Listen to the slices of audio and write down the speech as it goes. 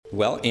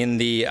Well, in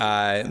the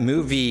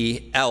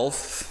movie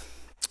Elf,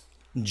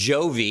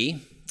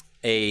 Jovi,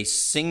 a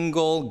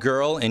single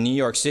girl in New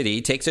York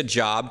City, takes a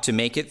job to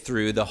make it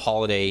through the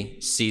holiday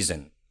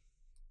season.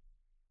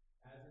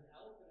 As an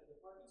elf in a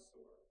department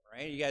store,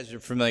 right? You guys are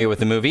familiar with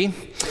the movie.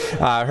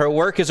 Her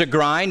work is a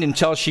grind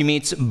until she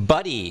meets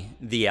Buddy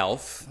the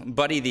elf,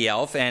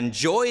 and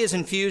joy is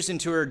infused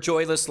into her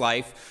joyless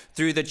life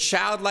through the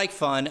childlike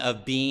fun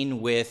of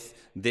being with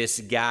this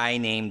guy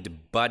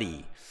named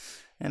Buddy.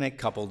 And it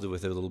coupled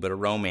with a little bit of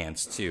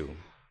romance, too.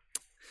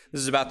 This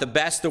is about the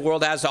best the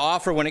world has to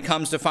offer when it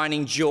comes to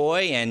finding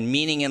joy and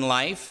meaning in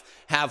life,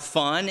 have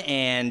fun,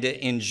 and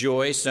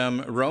enjoy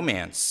some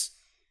romance.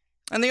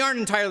 And they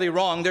aren't entirely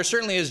wrong. There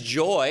certainly is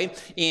joy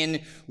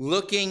in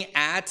looking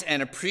at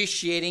and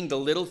appreciating the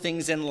little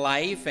things in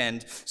life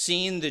and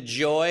seeing the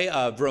joy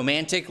of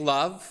romantic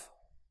love.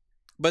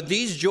 But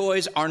these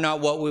joys are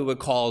not what we would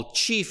call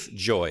chief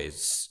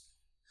joys.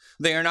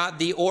 They are not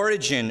the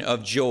origin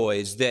of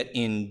joys that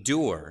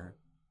endure.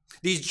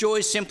 These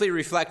joys simply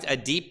reflect a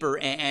deeper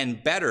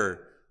and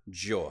better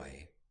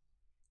joy.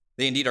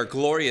 They indeed are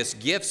glorious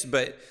gifts,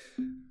 but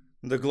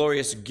the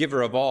glorious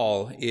giver of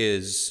all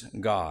is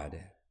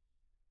God.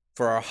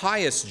 For our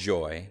highest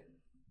joy,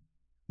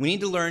 we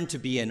need to learn to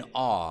be in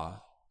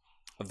awe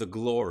of the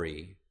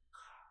glory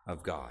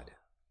of God.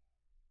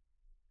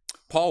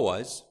 Paul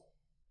was,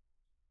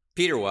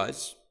 Peter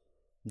was,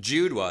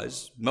 Jude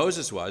was,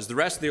 Moses was, the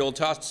rest of the Old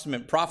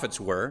Testament prophets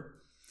were.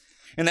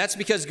 And that's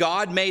because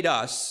God made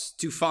us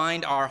to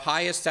find our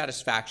highest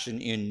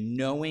satisfaction in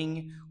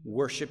knowing,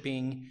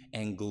 worshiping,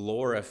 and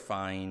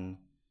glorifying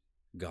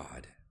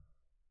God.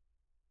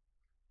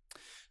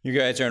 You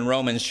guys are in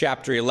Romans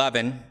chapter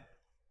 11.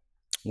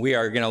 We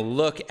are going to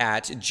look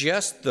at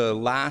just the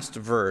last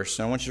verse.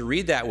 I want you to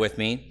read that with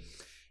me,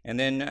 and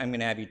then I'm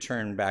going to have you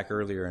turn back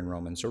earlier in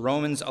Romans. So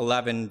Romans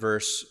 11,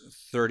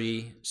 verse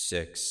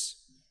 36.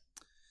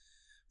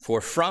 For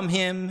from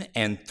him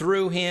and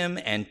through him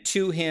and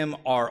to him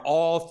are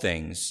all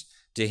things.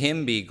 To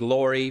him be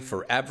glory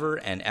forever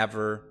and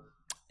ever.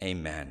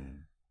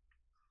 Amen.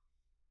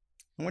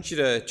 I want you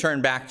to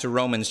turn back to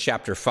Romans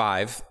chapter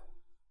 5.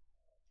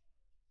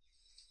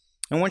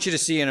 I want you to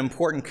see an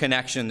important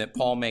connection that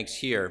Paul makes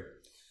here.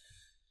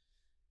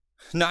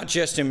 Not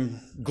just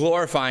in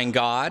glorifying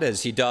God,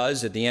 as he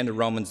does at the end of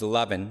Romans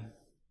 11,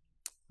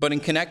 but in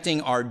connecting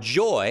our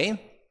joy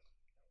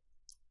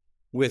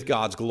with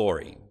God's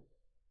glory.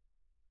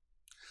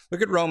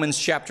 Look at Romans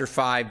chapter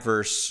 5,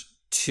 verse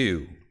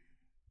 2.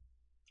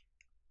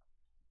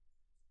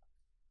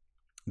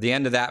 The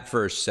end of that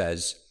verse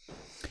says,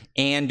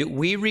 "And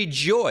we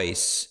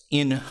rejoice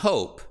in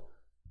hope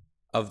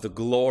of the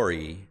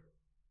glory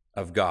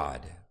of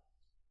God."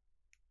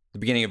 The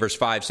beginning of verse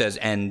 5 says,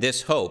 "And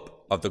this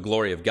hope of the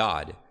glory of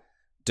God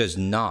does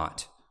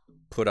not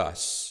put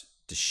us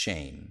to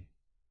shame."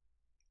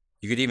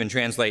 You could even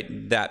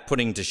translate that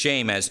putting to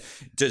shame as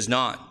 "does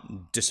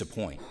not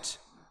disappoint."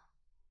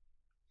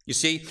 You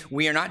see,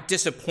 we are not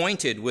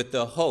disappointed with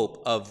the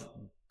hope of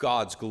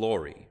God's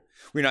glory.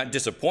 We're not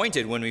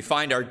disappointed when we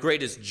find our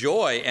greatest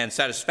joy and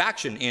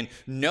satisfaction in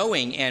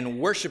knowing and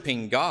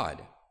worshiping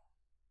God.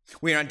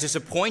 We are not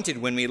disappointed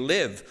when we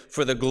live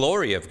for the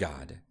glory of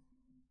God.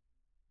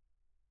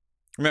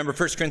 Remember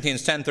 1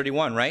 Corinthians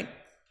 10:31, right?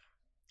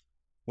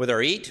 Whether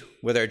I eat,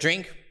 whether I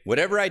drink,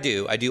 whatever I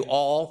do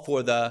all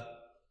for the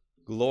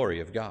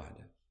glory of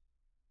God.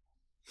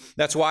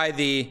 That's why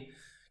the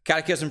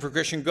Catechism for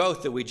Christian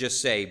Growth that we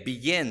just say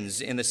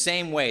begins in the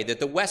same way that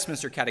the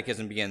Westminster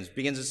Catechism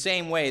begins the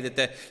same way that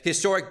the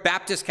Historic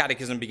Baptist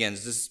Catechism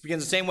begins. This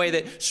begins the same way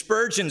that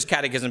Spurgeon's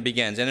Catechism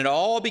begins. And it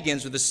all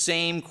begins with the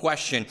same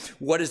question: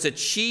 what is the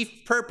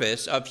chief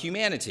purpose of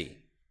humanity?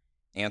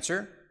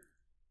 Answer: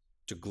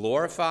 to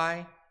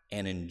glorify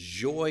and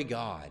enjoy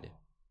God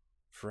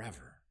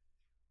forever.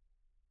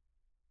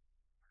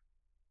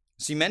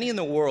 See, many in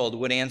the world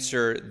would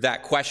answer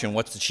that question,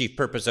 what's the chief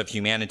purpose of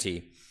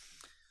humanity?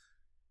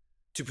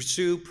 To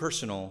pursue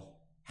personal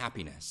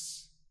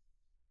happiness.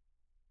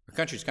 Our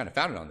country's kind of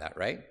founded on that,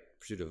 right?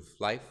 Pursuit of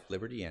life,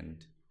 liberty,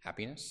 and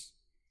happiness.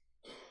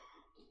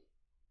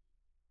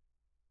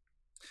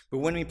 But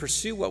when we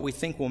pursue what we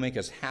think will make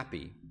us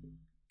happy,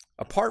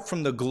 apart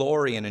from the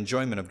glory and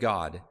enjoyment of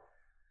God,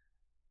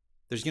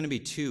 there's going to be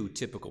two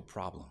typical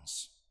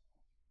problems.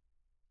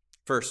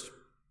 First,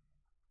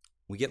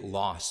 we get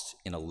lost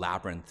in a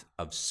labyrinth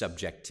of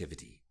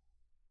subjectivity.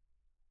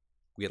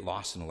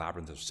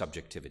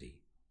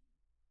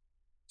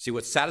 See,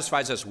 what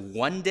satisfies us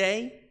one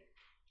day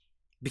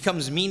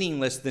becomes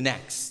meaningless the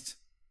next.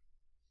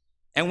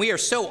 And we are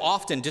so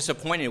often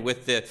disappointed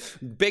with the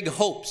big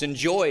hopes and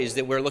joys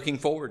that we're looking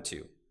forward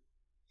to.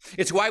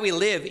 It's why we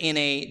live in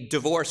a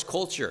divorce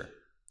culture,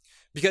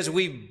 because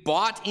we've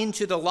bought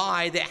into the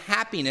lie that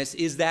happiness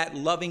is that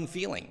loving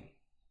feeling.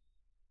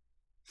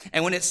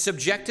 And when it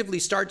subjectively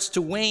starts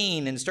to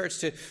wane and starts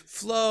to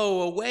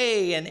flow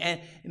away,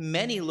 and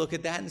many look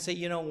at that and say,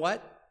 you know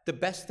what? The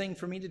best thing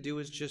for me to do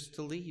is just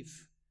to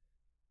leave.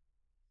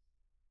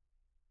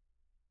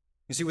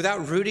 You see,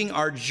 without rooting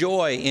our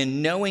joy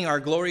in knowing our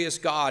glorious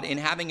God, in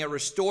having a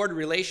restored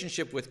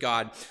relationship with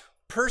God,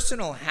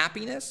 personal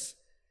happiness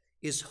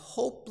is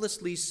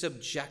hopelessly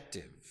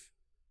subjective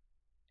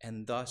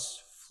and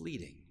thus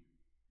fleeting.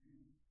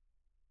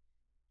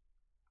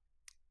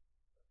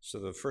 So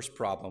the first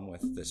problem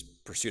with this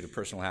pursuit of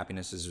personal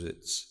happiness is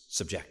it's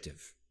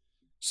subjective.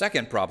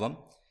 Second problem,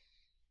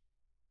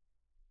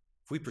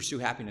 if we pursue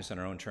happiness on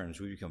our own terms,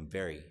 we become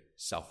very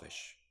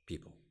selfish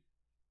people.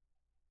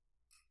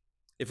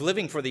 If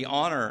living for the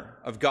honor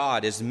of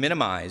God is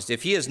minimized,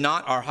 if he is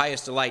not our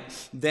highest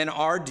delight, then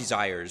our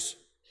desires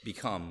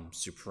become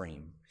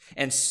supreme.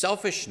 And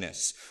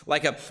selfishness,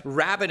 like a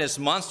ravenous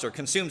monster,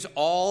 consumes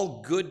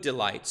all good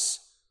delights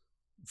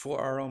for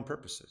our own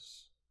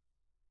purposes.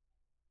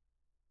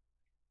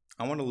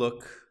 I want to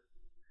look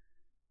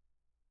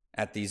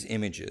at these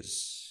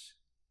images.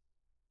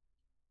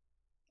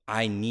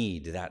 I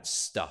need that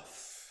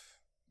stuff.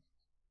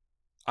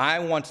 I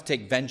want to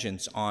take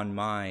vengeance on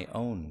my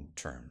own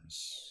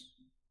terms.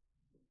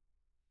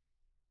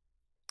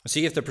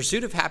 See, if the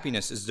pursuit of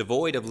happiness is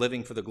devoid of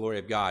living for the glory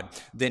of God,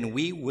 then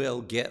we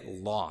will get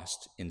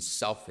lost in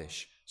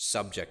selfish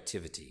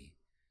subjectivity,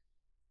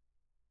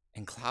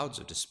 and clouds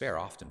of despair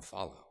often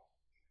follow.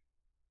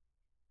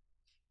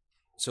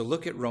 So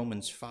look at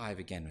Romans 5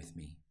 again with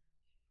me.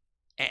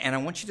 And I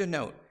want you to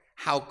note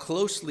how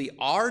closely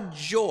our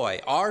joy,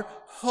 our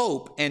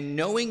hope, and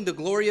knowing the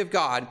glory of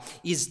God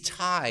is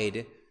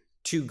tied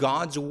to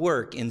God's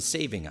work in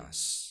saving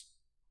us.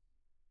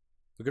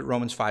 Look at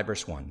Romans 5,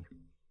 verse 1.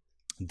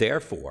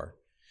 Therefore,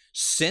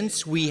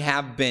 since we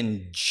have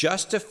been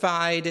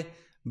justified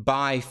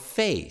by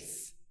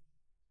faith,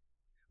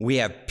 we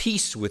have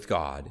peace with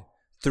God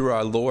through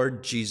our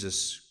Lord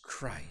Jesus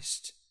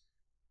Christ.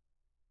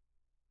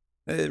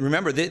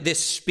 Remember, this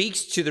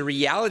speaks to the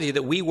reality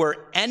that we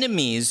were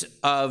enemies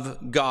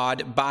of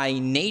God by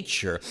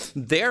nature.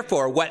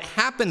 Therefore, what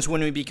happens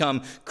when we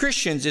become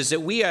Christians is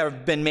that we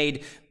have been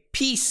made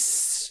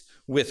peace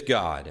with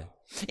God,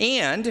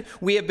 and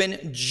we have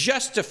been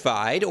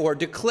justified or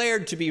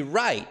declared to be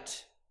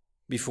right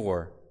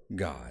before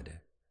God.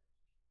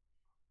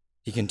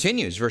 He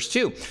continues, verse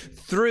 2,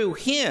 through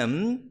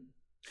him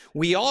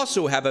we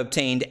also have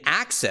obtained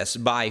access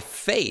by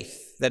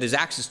faith, that is,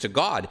 access to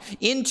God,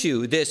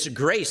 into this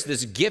grace,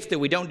 this gift that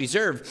we don't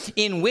deserve,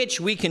 in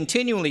which we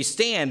continually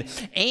stand,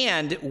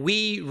 and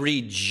we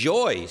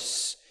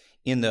rejoice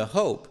in the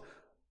hope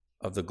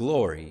of the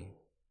glory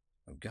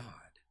of God.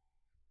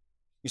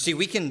 You see,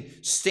 we can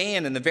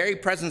stand in the very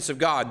presence of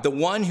God, the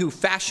one who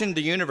fashioned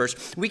the universe.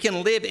 We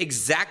can live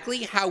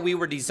exactly how we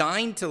were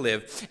designed to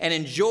live and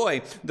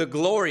enjoy the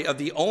glory of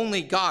the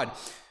only God,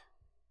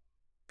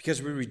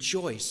 because we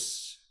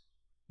rejoice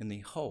in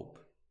the hope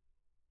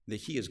that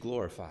he is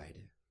glorified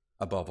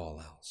above all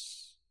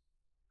else.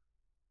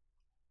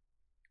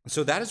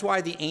 So that is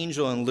why the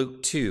angel in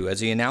Luke 2,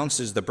 as he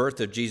announces the birth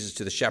of Jesus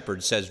to the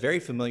shepherds, says very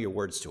familiar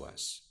words to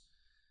us.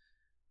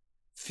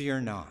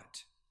 Fear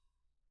not,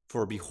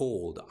 for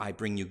behold, I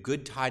bring you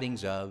good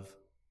tidings of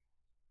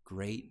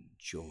great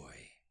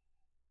joy,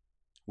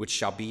 which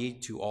shall be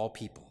to all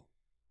people.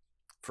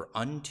 For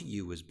unto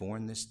you is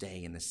born this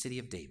day in the city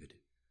of David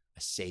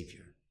a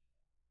Savior,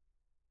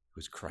 who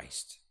is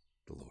Christ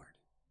the Lord.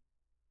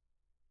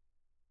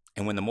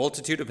 And when the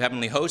multitude of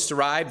heavenly hosts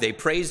arrive, they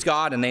praise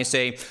God and they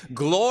say,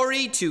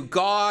 glory to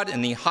God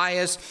in the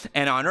highest,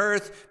 and on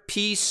earth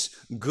peace,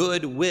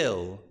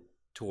 goodwill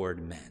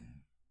toward men.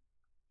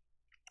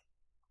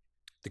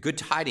 The good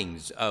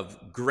tidings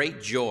of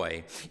great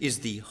joy is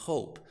the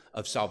hope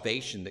of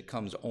salvation that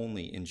comes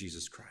only in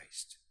Jesus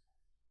Christ.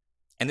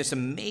 And this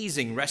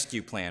amazing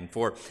rescue plan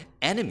for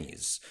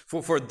enemies,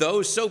 for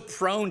those so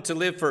prone to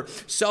live for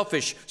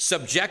selfish,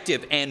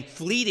 subjective, and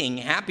fleeting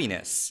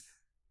happiness,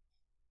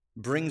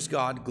 brings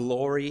God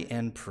glory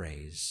and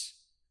praise,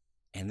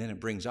 and then it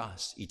brings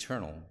us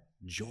eternal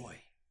joy.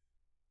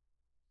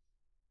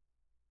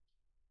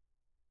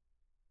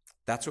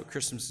 That's what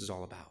Christmas is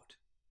all about.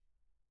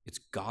 It's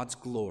God's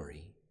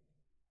glory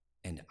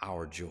and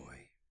our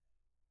joy.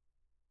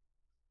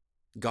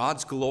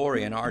 God's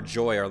glory and our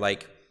joy are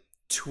like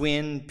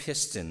twin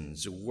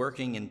pistons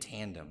working in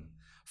tandem,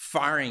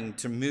 firing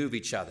to move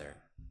each other.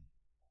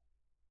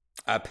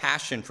 A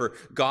passion for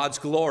God's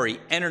glory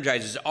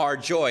energizes our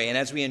joy, and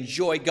as we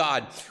enjoy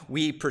God,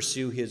 we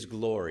pursue his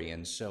glory,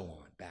 and so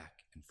on, back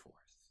and forth.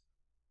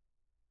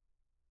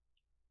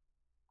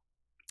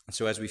 And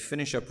so as we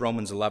finish up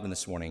Romans 11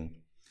 this morning,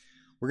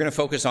 we're going to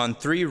focus on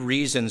 3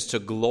 reasons to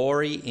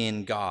glory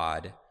in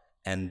God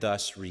and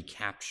thus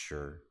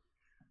recapture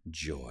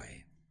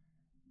joy.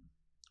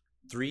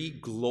 3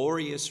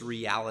 glorious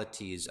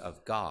realities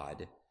of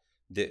God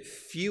that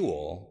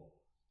fuel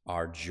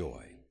our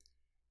joy.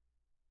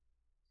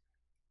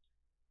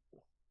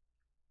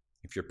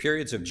 If your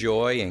periods of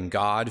joy in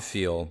God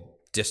feel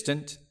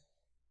distant,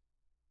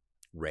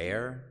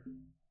 rare,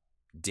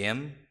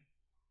 dim,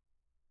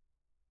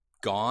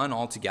 gone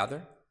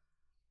altogether,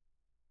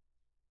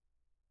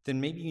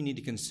 then maybe you need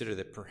to consider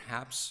that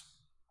perhaps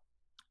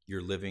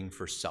you're living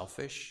for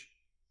selfish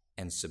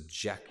and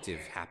subjective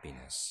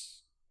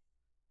happiness.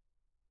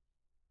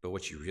 But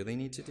what you really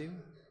need to do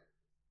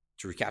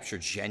to recapture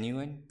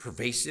genuine,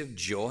 pervasive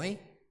joy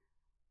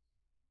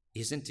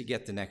isn't to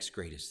get the next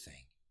greatest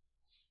thing,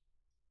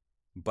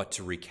 but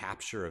to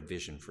recapture a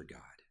vision for God.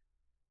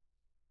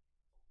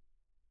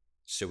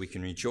 So we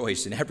can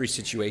rejoice in every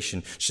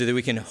situation, so that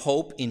we can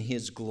hope in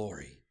his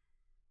glory.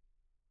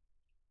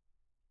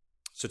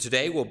 So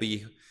today we'll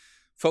be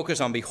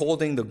focused on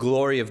beholding the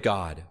glory of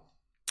God,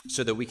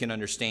 so that we can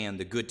understand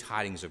the good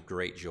tidings of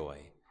great joy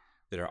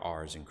that are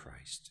ours in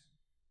Christ.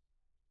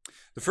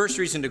 The first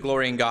reason to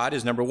glory in God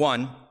is, number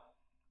one,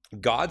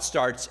 God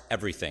starts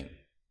everything.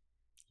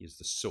 He is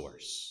the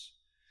source.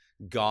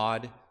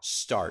 God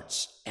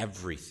starts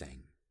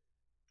everything.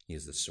 He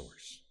is the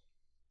source.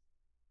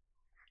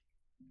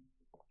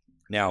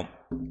 Now,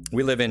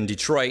 we live in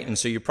Detroit, and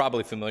so you're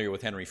probably familiar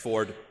with Henry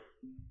Ford.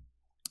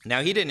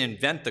 Now, he didn't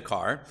invent the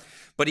car,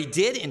 but he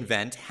did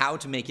invent how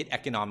to make it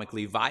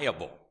economically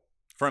viable.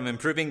 From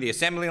improving the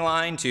assembly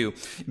line to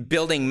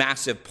building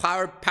massive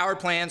power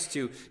plants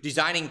to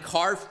designing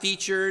car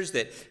features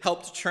that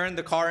helped turn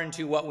the car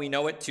into what we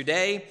know it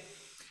today,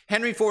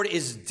 Henry Ford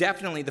is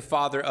definitely the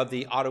father of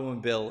the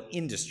automobile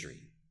industry.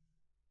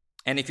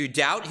 And if you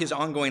doubt his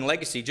ongoing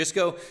legacy, just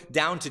go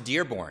down to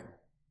Dearborn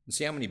and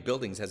see how many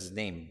buildings has his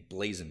name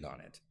blazoned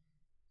on it.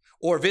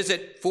 Or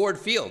visit Ford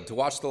Field to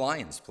watch the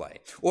Lions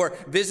play. Or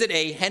visit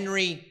a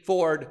Henry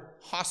Ford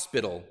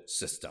hospital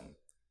system.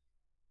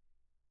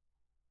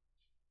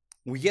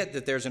 We get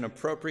that there's an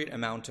appropriate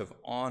amount of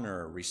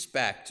honor,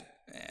 respect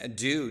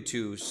due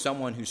to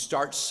someone who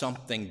starts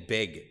something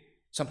big,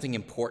 something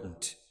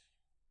important.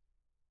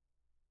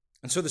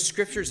 And so the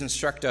scriptures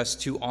instruct us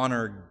to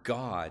honor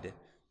God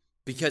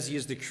because he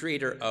is the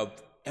creator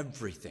of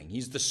everything.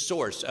 He's the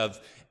source of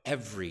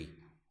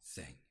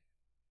everything.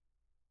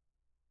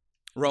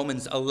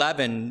 Romans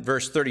 11,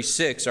 verse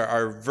 36,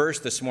 our verse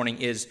this morning,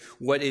 is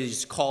what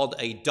is called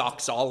a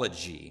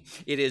doxology.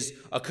 It is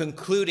a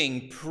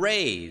concluding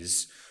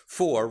praise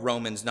for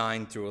Romans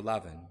 9 through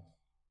 11.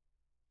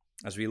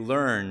 As we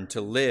learn to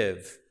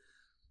live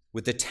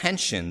with the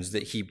tensions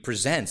that he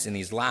presents in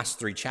these last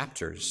three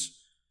chapters.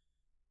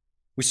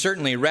 We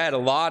certainly read a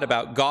lot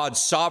about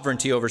God's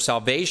sovereignty over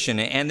salvation,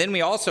 and then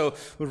we also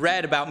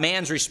read about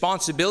man's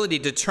responsibility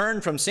to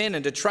turn from sin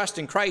and to trust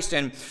in Christ.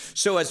 And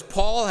so as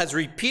Paul has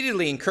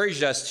repeatedly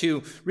encouraged us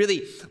to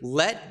really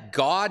let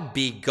God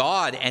be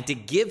God and to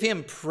give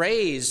him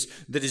praise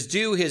that is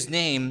due his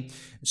name,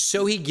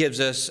 so he gives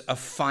us a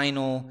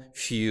final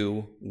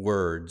few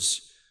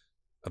words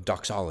of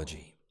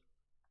doxology.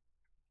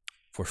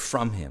 For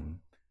from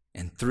him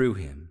and through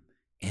him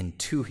and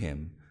to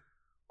him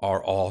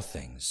are all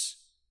things.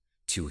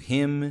 To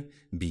him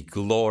be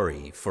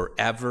glory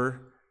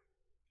forever.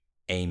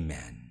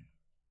 Amen.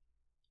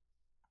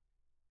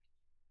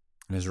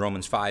 And as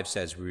Romans 5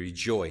 says, we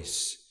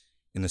rejoice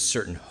in the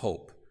certain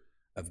hope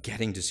of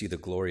getting to see the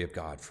glory of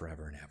God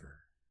forever and ever.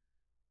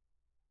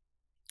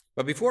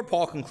 But before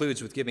Paul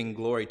concludes with giving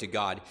glory to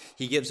God,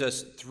 he gives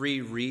us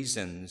three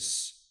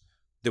reasons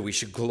that we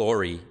should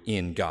glory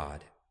in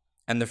God.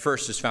 And the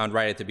first is found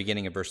right at the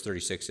beginning of verse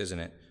 36, isn't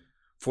it?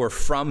 For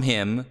from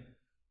him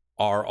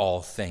are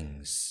all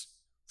things.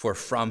 For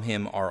from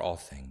him are all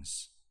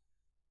things.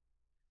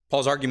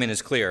 Paul's argument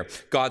is clear.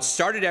 God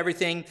started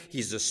everything.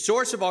 He's the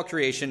source of all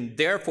creation.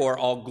 Therefore,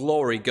 all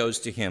glory goes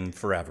to him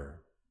forever.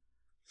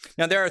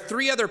 Now, there are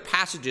three other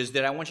passages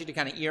that I want you to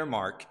kind of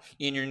earmark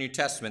in your New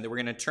Testament that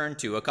we're going to turn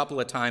to a couple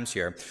of times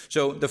here.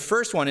 So the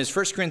first one is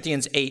 1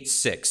 Corinthians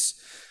 8:6.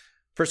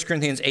 1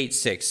 Corinthians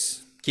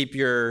 8:6. Keep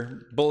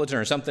your bulletin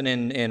or something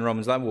in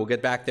Romans 11. We'll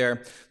get back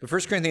there. But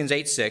 1 Corinthians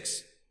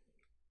 8:6.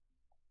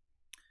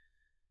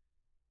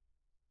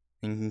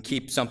 And you can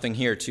keep something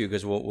here too,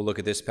 because we'll look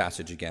at this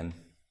passage again.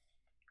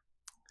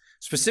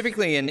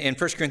 Specifically in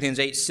 1 Corinthians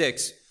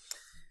 8:6,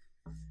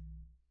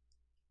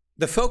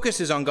 the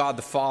focus is on God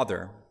the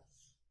Father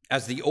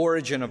as the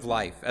origin of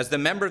life, as the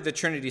member of the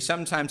Trinity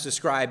sometimes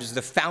described as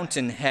the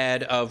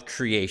fountainhead of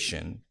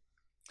creation.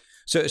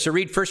 So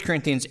read 1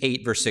 Corinthians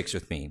 8, verse 6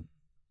 with me.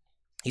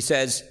 He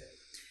says,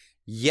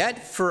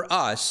 "Yet for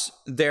us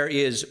there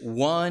is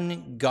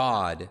one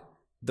God,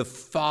 the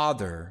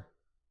Father,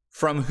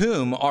 from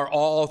whom are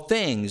all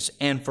things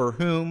and for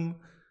whom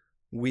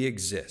we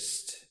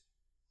exist."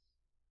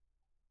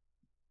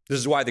 This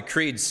is why the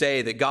creeds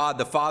say that God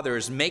the Father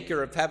is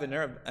maker of heaven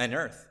and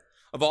earth,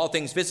 of all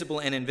things visible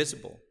and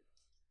invisible.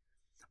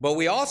 But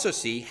we also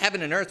see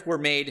heaven and earth were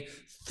made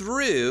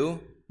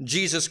through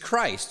Jesus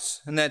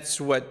Christ. And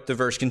that's what the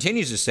verse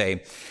continues to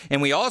say.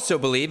 And we also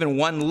believe in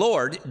one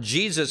Lord,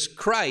 Jesus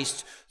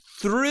Christ,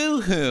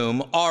 through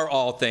whom are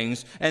all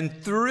things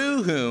and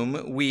through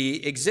whom we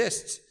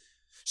exist.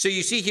 So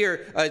you see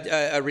here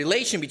a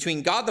relation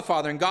between God the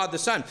Father and God the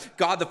Son.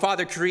 God the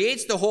Father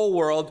creates the whole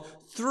world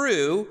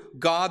through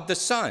God the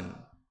Son.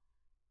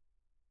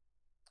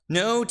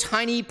 No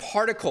tiny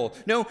particle,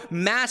 no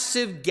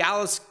massive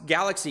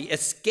galaxy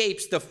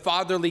escapes the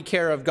fatherly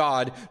care of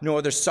God,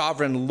 nor the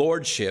sovereign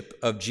lordship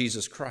of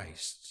Jesus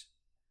Christ.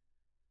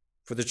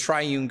 For the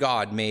triune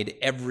God made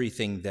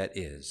everything that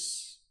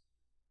is.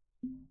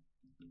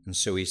 And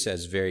so he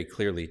says very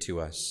clearly to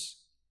us,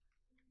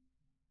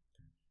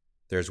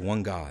 there's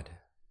one God,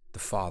 the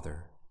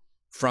Father,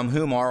 from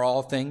whom are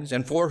all things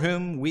and for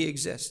whom we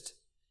exist,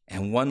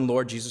 and one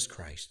Lord Jesus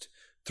Christ,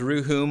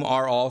 through whom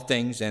are all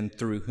things and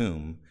through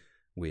whom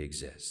we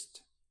exist.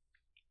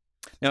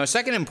 Now, a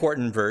second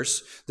important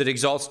verse that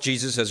exalts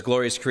Jesus as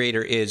glorious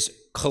creator is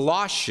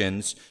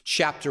Colossians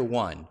chapter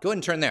 1. Go ahead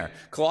and turn there.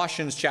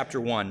 Colossians chapter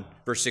 1,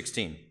 verse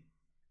 16.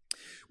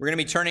 We're going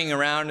to be turning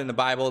around in the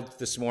Bible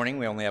this morning.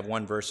 We only have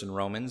one verse in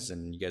Romans,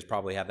 and you guys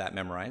probably have that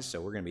memorized, so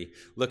we're going to be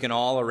looking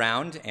all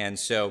around. And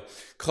so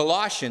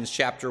Colossians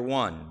chapter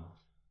 1,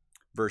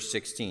 verse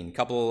 16. A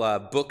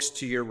couple books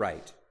to your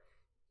right.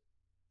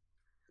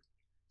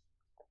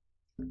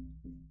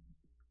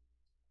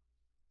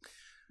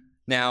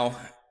 Now,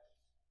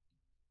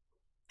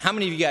 how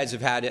many of you guys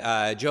have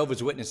had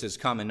Jehovah's Witnesses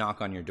come and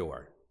knock on your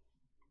door?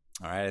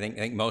 All right, I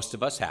think most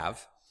of us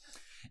have.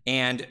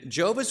 And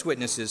Jehovah's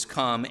Witnesses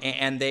come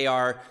and they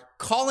are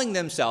calling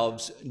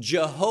themselves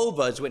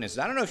Jehovah's Witnesses.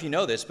 I don't know if you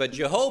know this, but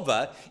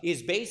Jehovah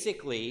is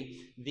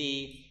basically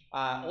the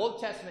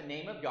Old Testament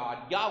name of God,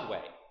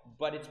 Yahweh.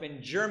 But it's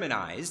been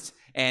Germanized,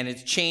 and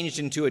it's changed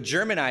into a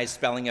Germanized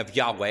spelling of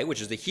Yahweh,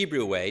 which is the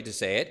Hebrew way to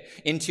say it,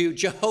 into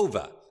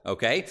Jehovah.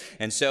 Okay?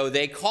 And so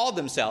they call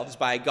themselves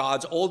by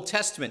God's Old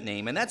Testament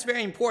name, and that's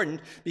very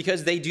important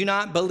because they do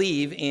not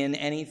believe in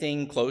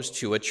anything close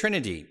to a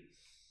Trinity.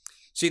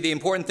 See, the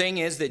important thing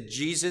is that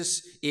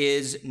Jesus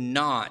is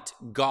not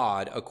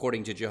God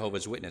according to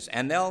Jehovah's Witness,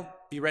 and they'll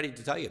be ready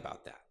to tell you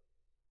about that.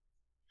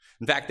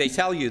 In fact, they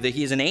tell you that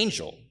he's an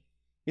angel.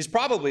 He's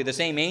probably the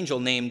same angel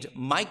named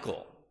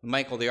Michael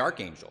the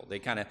archangel. They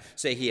kind of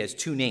say he has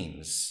two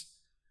names.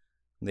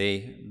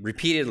 They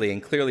repeatedly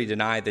and clearly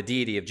deny the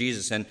deity of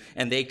Jesus, and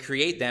they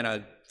create then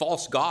a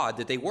false god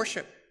that they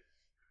worship.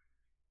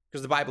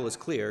 Because the Bible is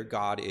clear,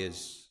 God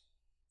is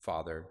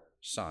Father,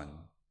 Son,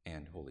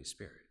 and Holy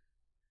Spirit.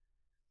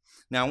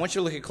 Now, I want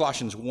you to look at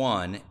Colossians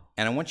 1,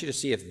 and I want you to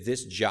see if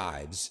this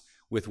jives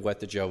with what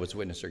the Jehovah's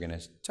Witnesses are going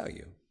to tell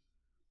you.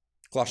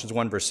 Colossians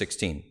 1, verse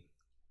 16.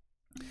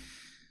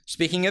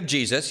 Speaking of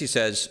Jesus, he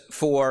says,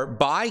 "For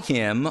by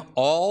him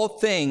all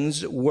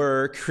things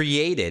were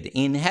created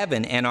in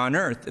heaven and on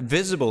earth,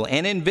 visible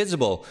and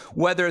invisible,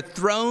 whether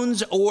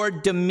thrones or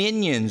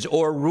dominions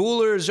or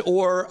rulers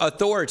or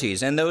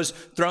authorities." And those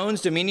thrones,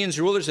 dominions,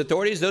 rulers,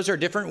 authorities, those are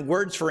different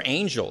words for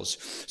angels.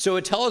 So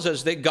it tells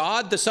us that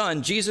God the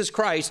Son, Jesus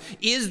Christ,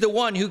 is the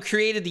one who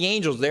created the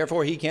angels.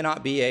 Therefore, he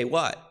cannot be a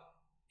what?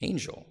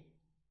 Angel.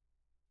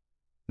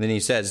 And then he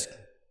says,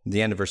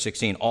 the end of verse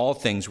 16, all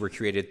things were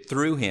created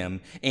through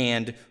him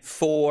and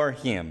for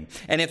him.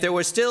 And if there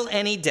was still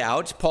any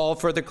doubt, Paul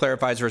further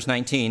clarifies verse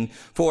 19,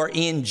 for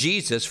in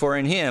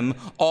him,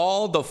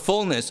 all the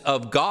fullness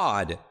of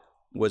God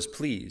was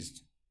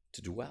pleased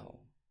to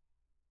dwell.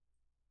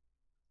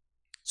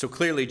 So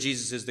clearly,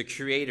 Jesus is the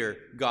creator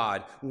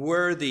God,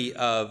 worthy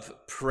of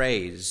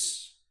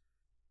praise.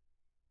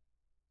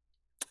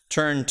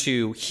 Turn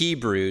to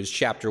Hebrews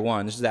chapter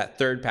 1. This is that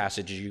third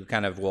passage you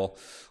kind of will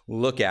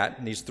look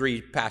at. These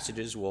three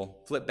passages we'll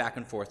flip back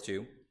and forth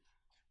to.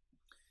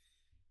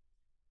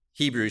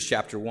 Hebrews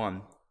chapter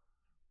 1.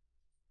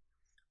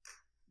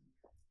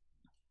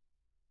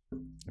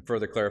 It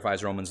further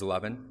clarifies Romans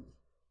 11.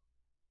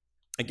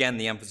 Again,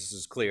 the emphasis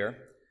is clear.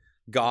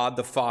 God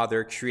the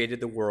Father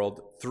created the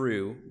world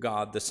through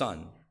God the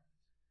Son.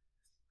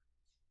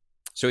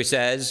 So he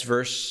says,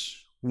 verse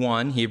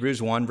 1,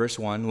 Hebrews 1, verse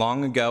 1,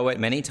 long ago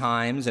at many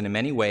times and in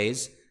many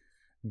ways,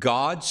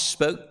 God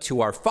spoke to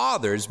our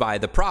fathers by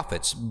the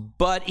prophets,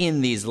 but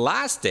in these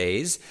last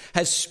days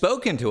has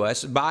spoken to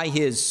us by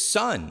his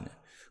Son,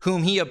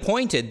 whom he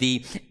appointed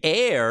the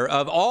heir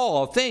of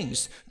all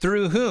things,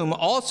 through whom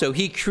also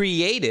he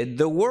created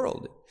the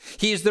world.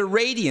 He is the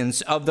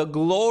radiance of the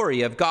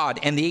glory of God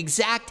and the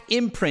exact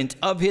imprint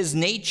of his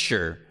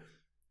nature.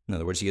 In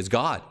other words, he is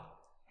God,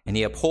 and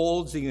he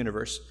upholds the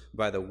universe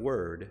by the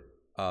word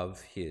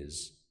of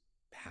his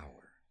power.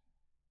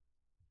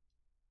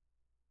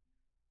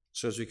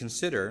 So as we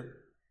consider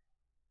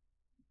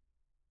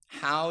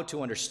how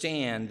to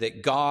understand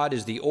that God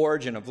is the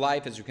origin of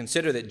life, as we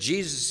consider that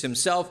Jesus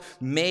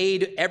himself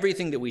made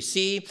everything that we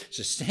see,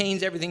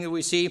 sustains everything that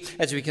we see,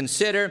 as we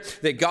consider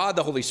that God,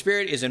 the Holy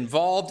Spirit, is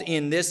involved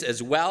in this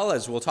as well,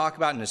 as we'll talk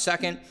about in a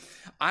second,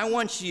 I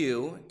want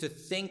you to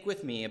think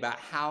with me about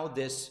how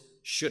this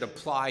should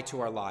apply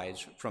to our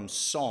lives from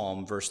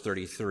Psalm verse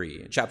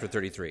 33, chapter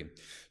 33.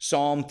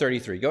 Psalm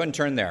 33. Go ahead and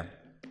turn there.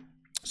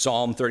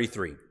 Psalm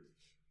 33.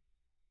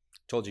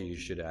 Told you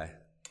should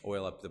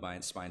oil up the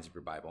spines of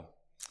your Bible.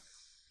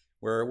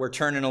 We're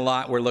turning a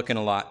lot. We're looking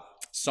a lot.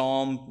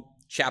 Psalm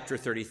chapter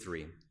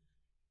 33.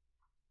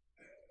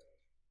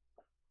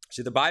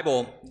 See, the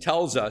Bible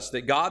tells us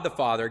that God the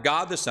Father,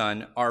 God the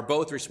Son are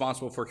both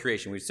responsible for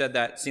creation. We've said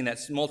that, seen that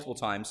multiple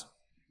times.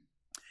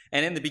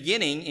 And in the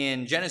beginning,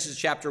 in Genesis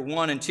chapter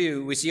 1 and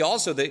 2, we see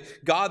also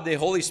that God, the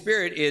Holy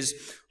Spirit,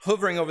 is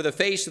hovering over the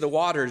face of the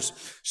waters,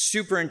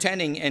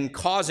 superintending and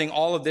causing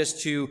all of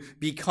this to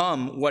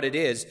become what it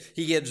is.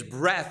 He gives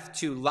breath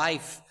to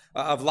life,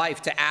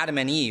 to Adam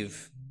and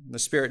Eve. The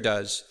Spirit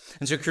does.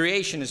 And so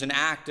creation is an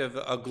act of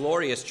a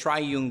glorious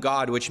triune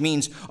God, which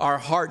means our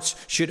hearts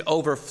should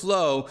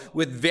overflow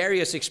with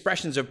various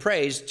expressions of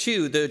praise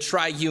to the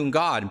triune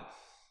God.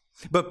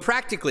 But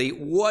practically,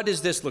 what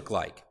does this look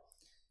like?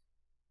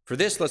 For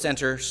this, let's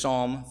enter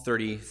Psalm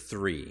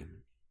 33.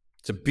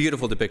 It's a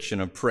beautiful depiction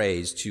of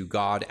praise to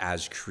God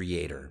as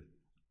creator.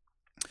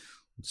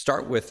 Let's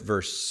start with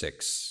verse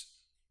 6.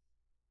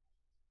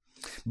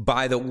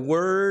 By the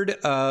word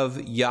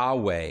of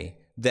Yahweh,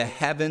 the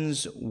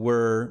heavens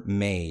were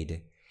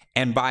made,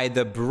 and by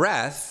the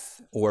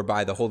breath, or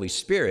by the Holy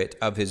Spirit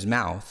of his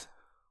mouth,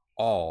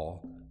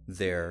 all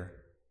their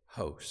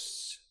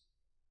hosts.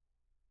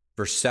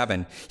 Verse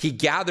 7, he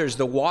gathers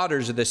the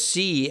waters of the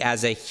sea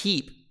as a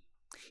heap.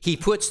 He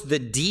puts the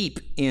deep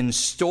in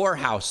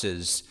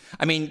storehouses.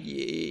 I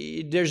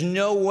mean, there's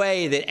no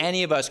way that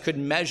any of us could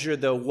measure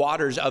the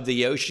waters of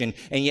the ocean,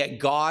 and yet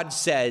God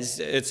says,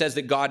 it says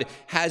that God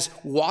has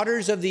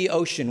waters of the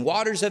ocean,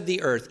 waters of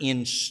the earth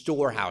in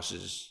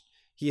storehouses.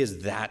 He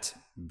is that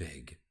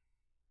big.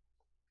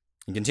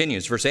 He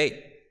continues, verse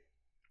 8.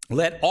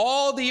 Let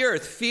all the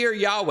earth fear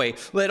Yahweh.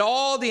 Let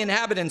all the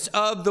inhabitants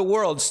of the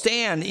world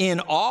stand in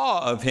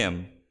awe of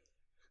him.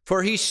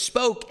 For he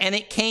spoke, and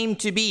it came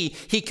to be.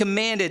 He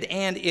commanded,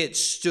 and it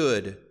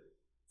stood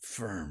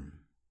firm.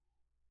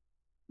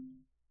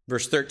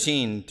 Verse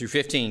 13 through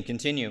 15,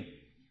 continue.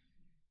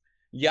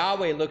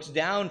 Yahweh looks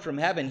down from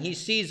heaven. He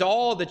sees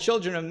all the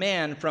children of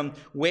man from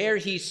where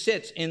he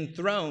sits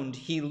enthroned.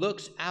 He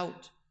looks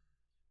out,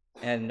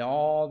 and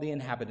all the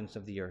inhabitants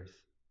of the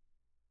earth.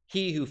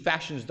 He who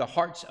fashions the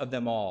hearts of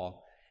them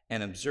all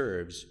and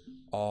observes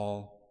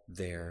all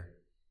their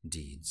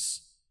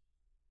deeds.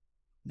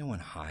 No one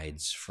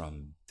hides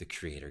from the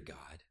Creator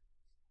God.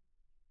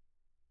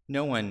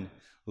 No one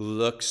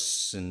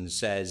looks and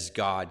says,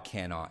 God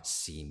cannot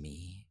see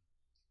me.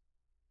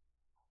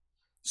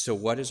 So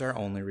what is our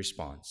only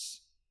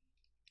response?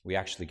 We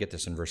actually get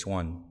this in verse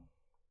 1.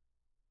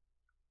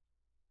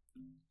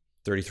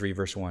 33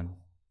 verse 1.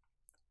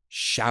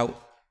 Shout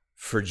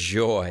for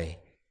joy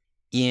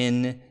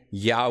in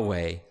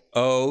Yahweh,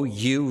 O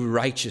you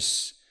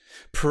righteous.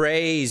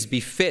 Praise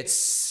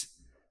befits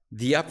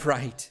the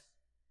upright.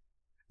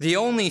 The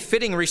only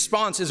fitting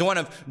response is one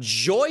of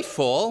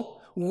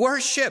joyful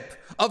worship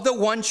of the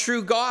one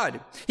true God.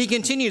 He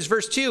continues,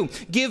 verse 2,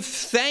 give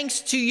thanks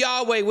to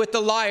Yahweh with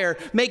the lyre,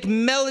 make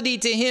melody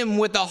to him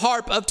with the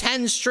harp of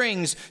 10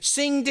 strings,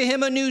 sing to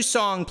him a new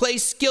song, play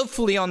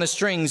skillfully on the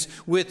strings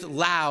with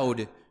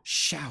loud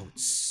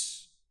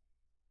shouts.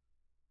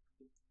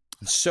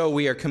 And so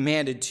we are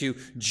commanded to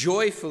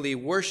joyfully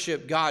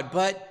worship God,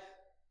 but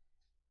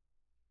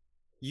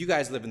you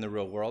guys live in the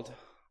real world.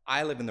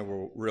 I live in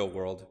the real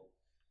world.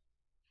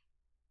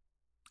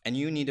 And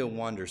you need to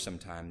wonder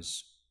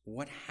sometimes,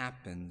 what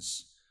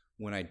happens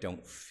when I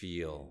don't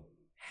feel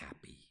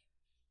happy?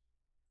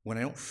 When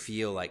I don't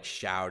feel like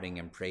shouting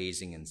and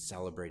praising and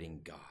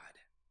celebrating God?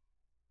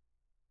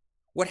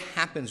 What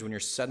happens when you're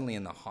suddenly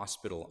in the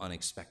hospital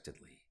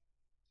unexpectedly?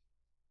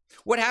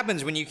 What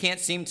happens when you can't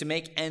seem to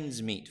make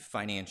ends meet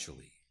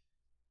financially?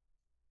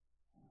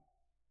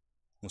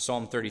 Well,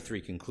 Psalm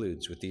 33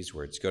 concludes with these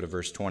words. Go to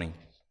verse 20.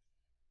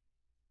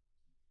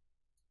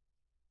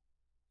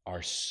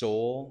 Our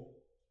soul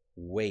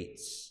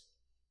waits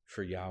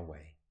for Yahweh.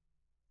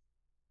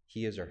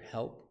 He is our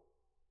help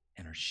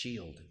and our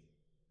shield.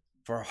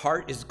 For our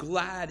heart is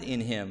glad in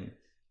him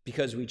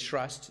because we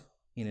trust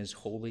in his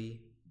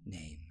holy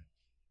name.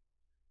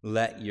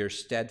 Let your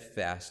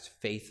steadfast,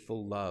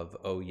 faithful love,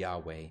 O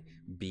Yahweh,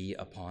 be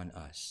upon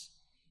us,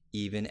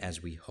 even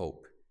as we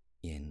hope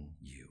in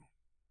you.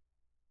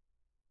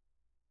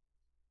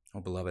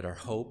 Oh, beloved, our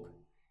hope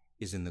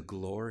is in the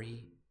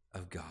glory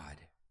of God.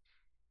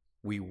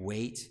 We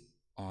wait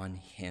on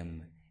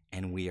him,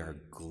 and we are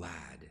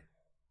glad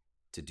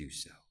to do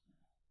so.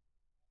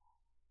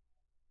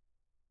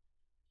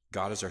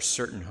 God is our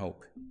certain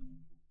hope.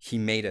 He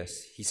made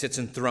us. He sits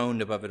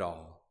enthroned above it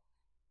all.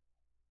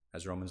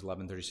 As Romans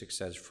 11:36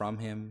 says, from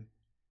him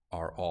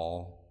are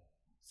all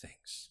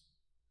things.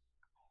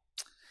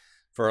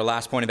 For our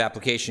last point of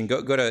application,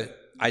 go to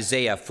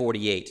Isaiah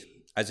 48.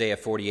 Isaiah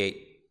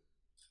 48,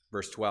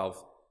 verse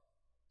 12.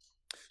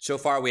 So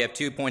far, we have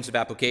 2 points of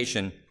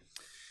application.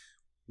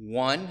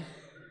 1,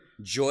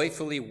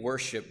 joyfully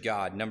worship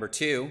God. Number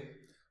 2,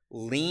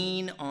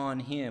 lean on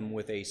him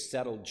with a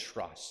settled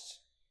trust.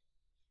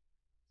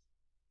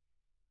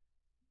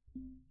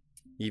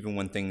 Even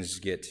when things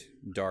get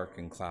dark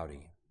and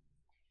cloudy.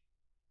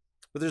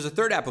 But there's a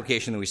third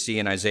application that we see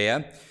in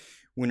Isaiah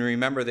when we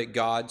remember that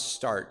God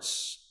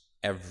starts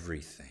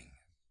everything.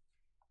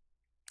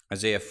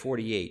 Isaiah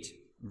 48,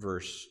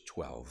 verse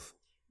 12.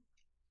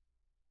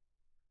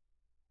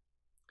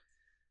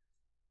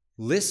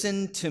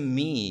 Listen to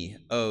me,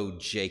 O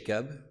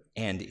Jacob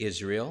and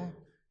Israel,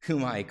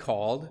 whom I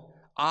called.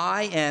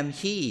 I am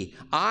he.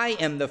 I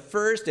am the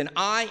first and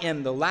I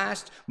am the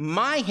last.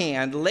 My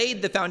hand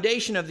laid the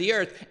foundation of the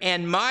earth,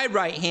 and my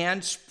right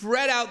hand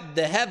spread out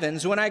the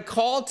heavens when I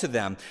called to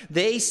them.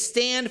 They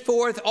stand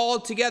forth all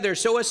together.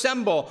 So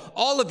assemble,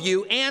 all of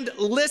you, and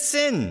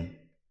listen.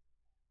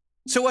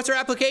 So what's our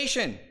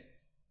application?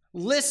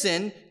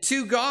 Listen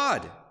to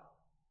God.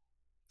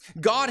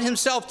 God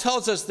himself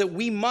tells us that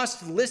we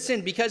must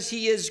listen because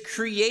he is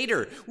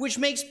creator, which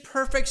makes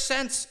perfect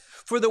sense.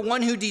 For the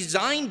one who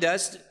designed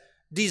us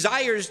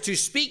desires to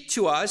speak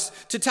to us,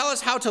 to tell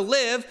us how to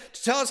live,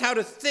 to tell us how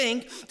to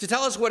think, to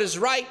tell us what is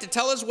right, to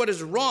tell us what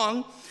is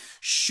wrong.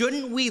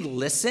 Shouldn't we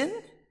listen?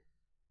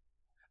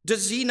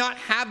 Does he not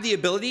have the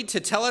ability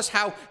to tell us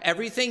how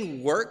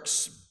everything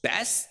works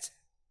best?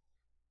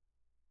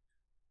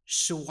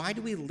 So why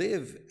do we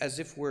live as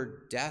if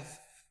we're deaf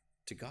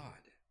to God?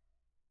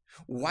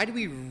 Why do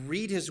we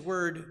read his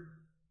word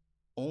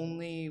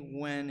only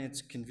when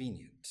it's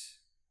convenient?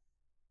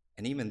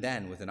 And even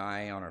then, with an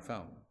eye on our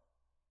phone.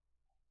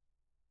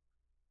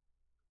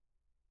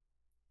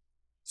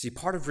 See,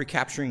 part of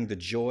recapturing the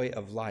joy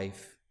of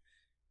life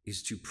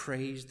is to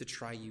praise the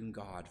triune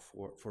God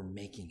for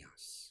making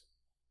us,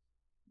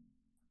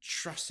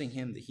 trusting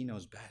him that he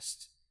knows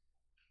best,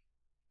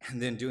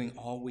 and then doing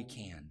all we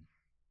can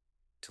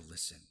to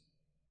listen,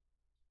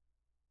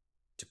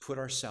 to put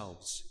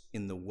ourselves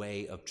in the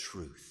way of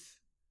truth.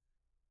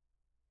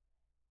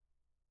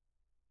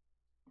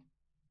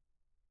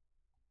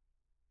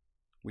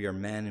 We are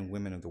men and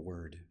women of the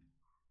word.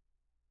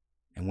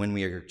 And when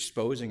we are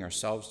exposing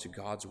ourselves to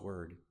God's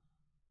word,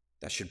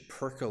 that should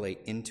percolate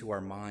into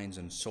our minds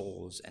and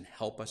souls and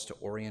help us to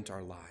orient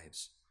our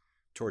lives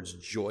towards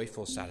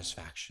joyful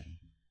satisfaction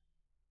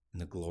in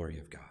the glory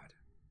of God.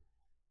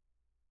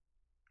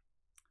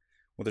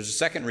 Well, there's a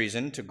second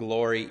reason to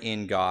glory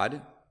in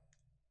God.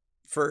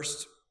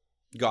 First,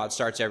 God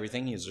starts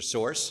everything. He is the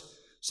source.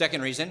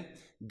 Second reason,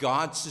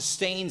 God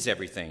sustains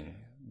everything.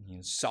 He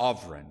is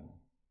sovereign.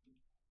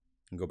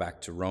 And go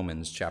back to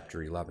Romans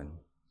chapter 11.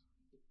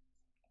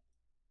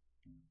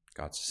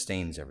 God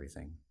sustains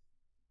everything.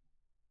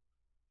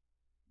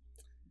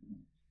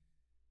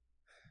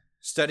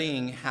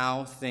 Studying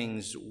how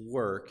things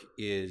work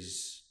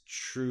is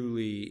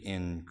truly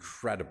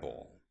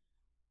incredible.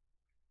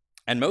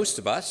 And most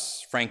of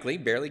us, frankly,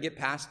 barely get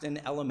past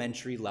an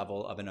elementary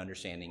level of an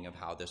understanding of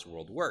how this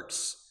world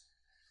works.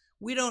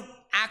 We don't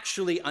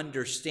actually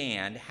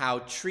understand how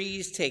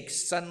trees take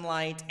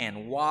sunlight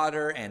and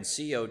water and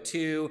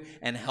CO2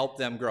 and help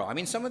them grow. I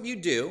mean, some of you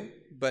do,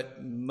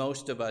 but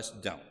most of us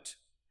don't.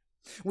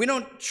 We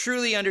don't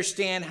truly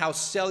understand how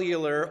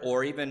cellular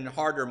or even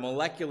harder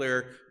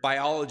molecular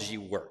biology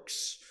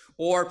works,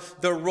 or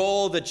the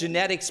role that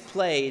genetics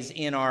plays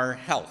in our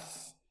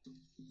health.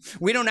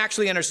 We don't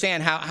actually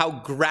understand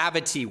how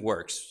gravity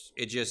works.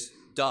 It just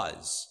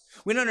does.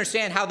 We don't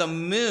understand how the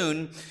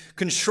moon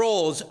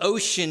controls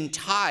ocean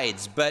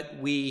tides, but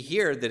we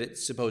hear that it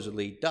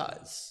supposedly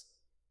does.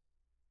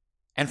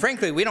 And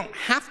frankly, we don't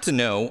have to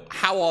know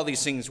how all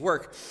these things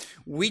work.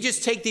 We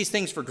just take these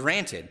things for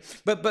granted.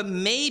 But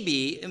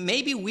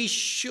maybe we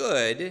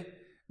should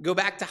go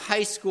back to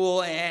high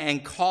school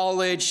and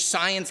college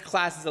science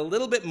classes a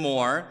little bit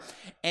more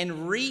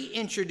and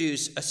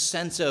reintroduce a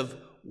sense of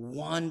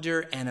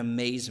wonder and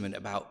amazement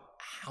about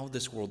how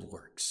this world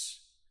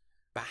works,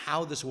 about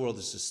how this world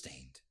is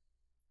sustained.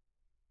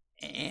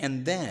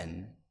 And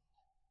then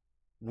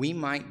we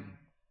might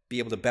be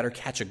able to better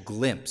catch a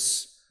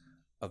glimpse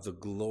of the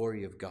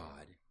glory of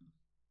God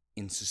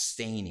in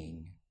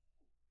sustaining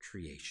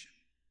creation.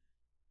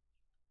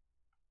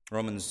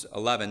 Romans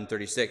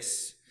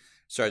 11:36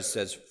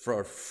 says,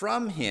 "For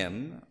from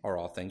him are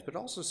all things," but it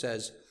also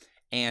says,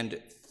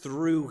 "and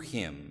through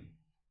him."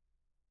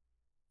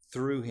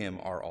 Through him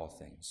are all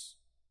things.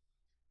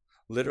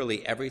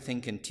 Literally,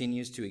 everything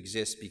continues to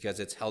exist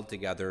because it's held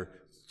together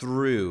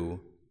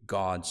through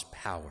God's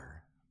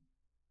power.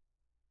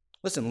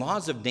 Listen,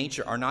 laws of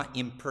nature are not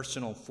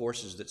impersonal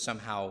forces that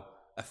somehow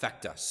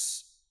affect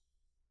us.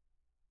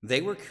 They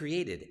were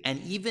created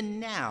and even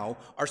now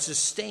are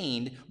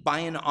sustained by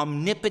an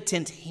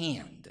omnipotent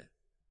hand.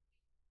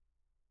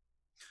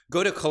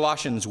 Go to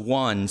Colossians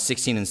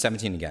 1:16 and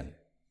 17 again.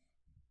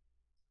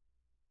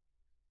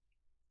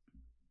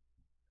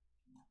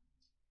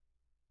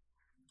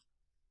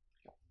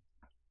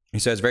 He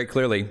says very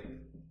clearly,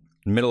 in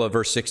the middle of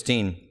verse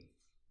 16,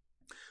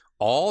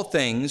 all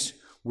things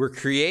were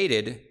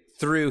created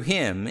through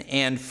him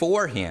and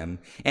for him,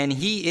 and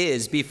he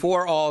is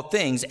before all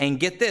things. And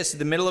get this,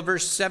 the middle of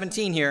verse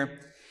 17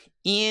 here,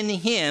 in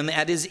him,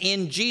 that is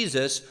in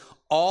Jesus,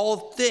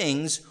 all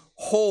things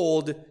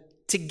hold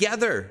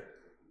together.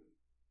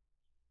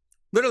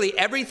 Literally,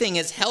 everything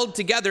is held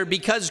together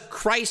because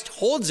Christ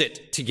holds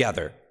it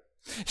together.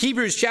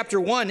 Hebrews chapter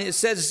 1, it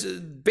says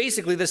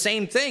basically the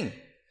same thing.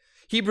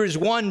 Hebrews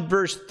 1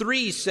 verse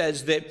 3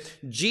 says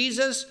that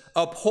Jesus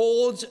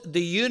upholds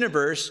the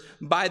universe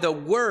by the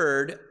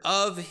word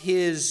of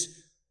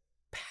his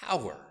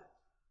power.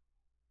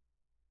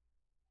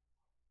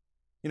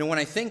 You know, when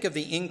I think of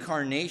the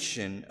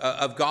incarnation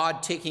of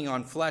God taking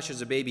on flesh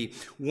as a baby,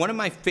 one of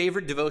my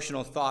favorite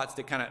devotional thoughts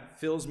that kind of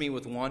fills me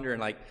with wonder and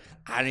like,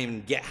 I don't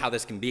even get how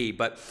this can be,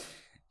 but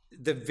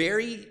the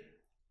very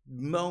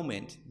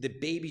moment that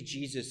baby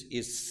Jesus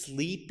is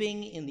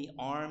sleeping in the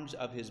arms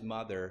of his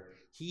mother,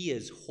 he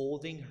is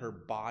holding her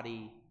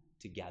body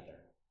together.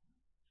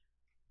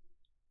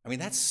 I mean,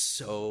 that's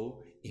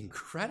so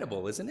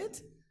incredible, isn't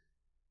it?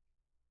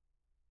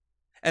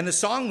 And the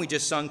song we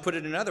just sung put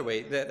it another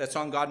way, that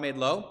song God Made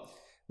Low.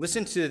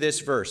 Listen to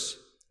this verse.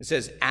 It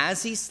says,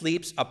 as he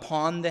sleeps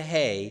upon the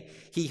hay,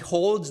 he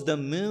holds the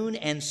moon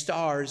and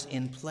stars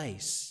in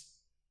place.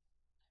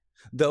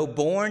 Though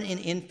born an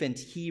infant,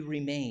 he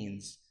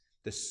remains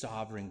the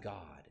sovereign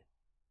God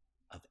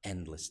of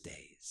endless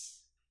days.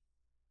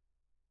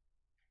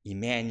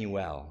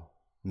 Emmanuel,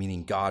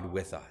 meaning God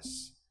with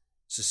us,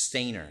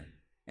 sustainer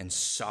and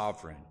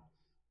sovereign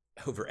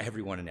over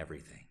everyone and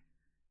everything.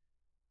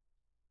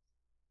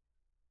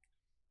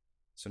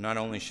 So not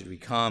only should we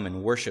come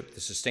and worship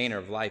the sustainer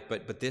of life,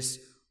 but this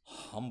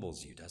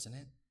humbles you, doesn't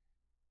it?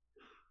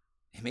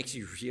 It makes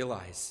you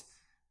realize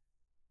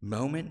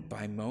moment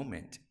by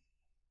moment,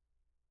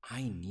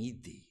 I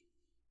need thee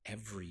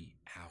every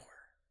hour.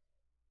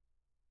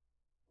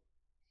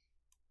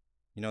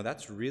 You know,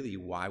 that's really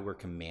why we're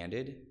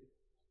commanded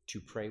to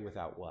pray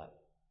without what?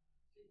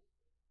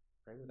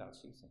 Pray without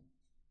ceasing.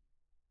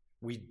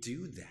 We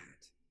do that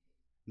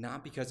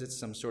not because it's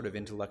some sort of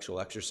intellectual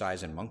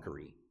exercise in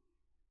monkery.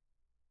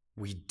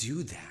 We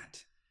do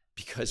that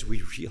because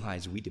we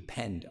realize we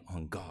depend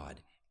on God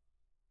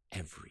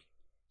every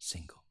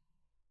single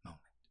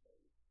moment.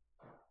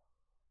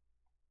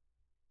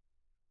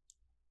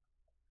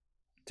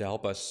 To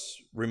help us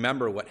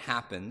remember what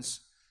happens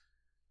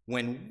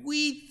when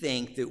we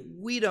think that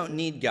we don't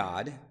need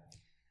God,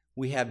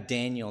 we have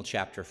Daniel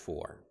chapter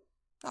 4.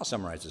 I'll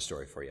summarize the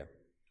story for you.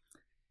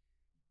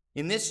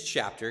 In this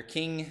chapter,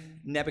 King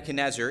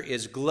Nebuchadnezzar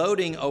is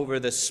gloating over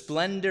the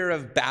splendor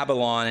of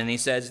Babylon, and he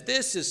says,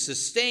 this is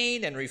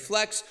sustained and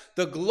reflects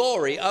the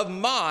glory of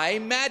my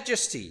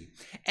majesty.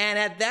 And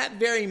at that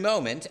very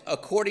moment,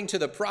 according to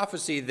the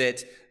prophecy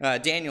that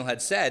Daniel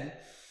had said,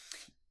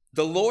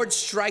 the Lord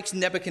strikes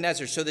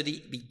Nebuchadnezzar so that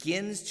he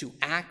begins to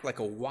act like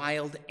a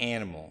wild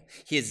animal.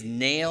 His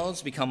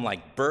nails become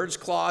like bird's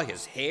claw,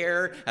 his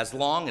hair as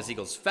long as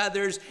eagle's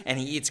feathers, and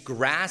he eats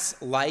grass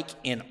like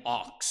an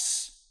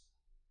ox.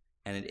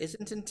 And it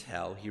isn't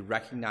until he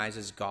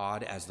recognizes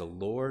God as the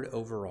Lord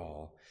over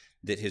all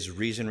that his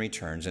reason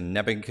returns. And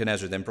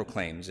Nebuchadnezzar then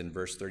proclaims in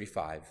verse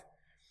 35,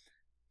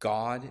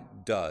 God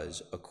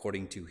does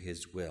according to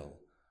his will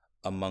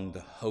among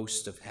the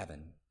hosts of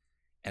heaven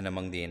and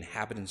among the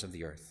inhabitants of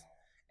the earth,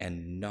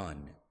 and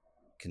none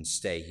can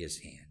stay his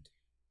hand.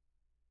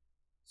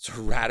 It's a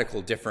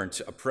radical different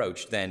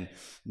approach than,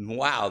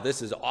 wow,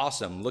 this is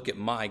awesome, look at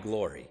my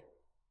glory.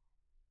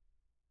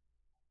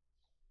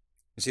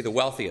 You see, the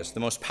wealthiest, the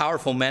most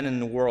powerful men in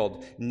the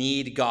world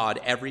need God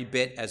every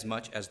bit as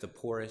much as the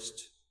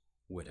poorest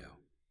widow.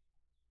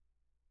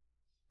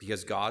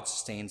 Because God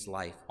sustains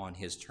life on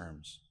his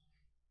terms.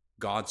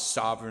 God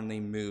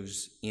sovereignly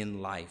moves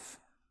in life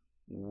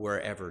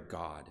wherever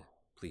God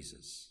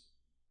pleases.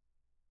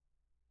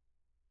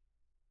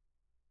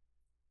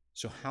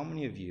 So how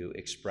many of you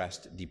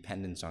expressed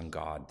dependence on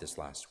God this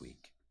last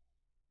week?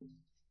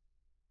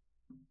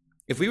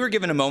 If we were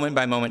given a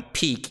moment-by-moment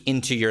peek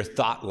into your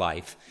thought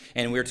life,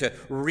 and we were to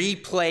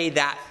replay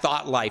that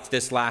thought life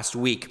this last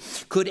week,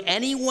 could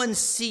anyone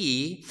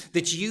see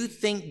that you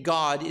think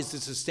God is the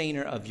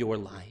sustainer of your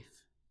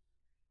life?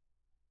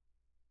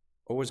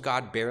 Or was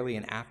God barely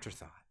an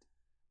afterthought?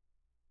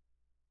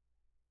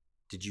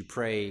 Did you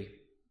pray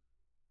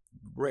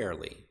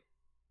rarely,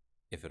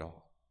 if at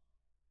all?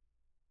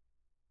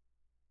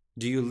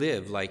 Do you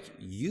live like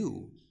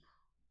you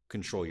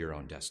control your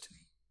own destiny?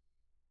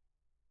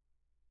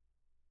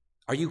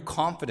 Are you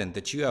confident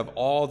that you have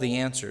all the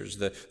answers,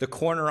 the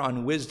corner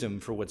on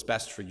wisdom for what's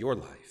best for your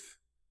life?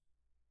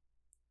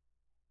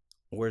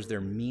 Or is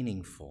there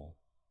meaningful,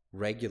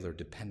 regular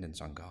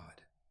dependence on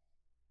God?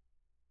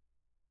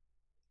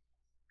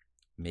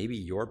 Maybe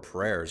your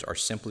prayers are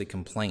simply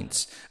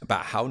complaints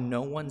about how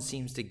no one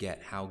seems to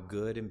get how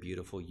good and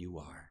beautiful you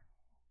are.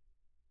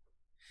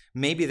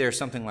 Maybe there's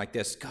something like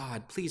this: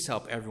 God, please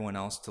help everyone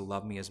else to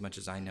love me as much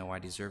as I know I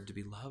deserve to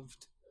be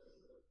loved.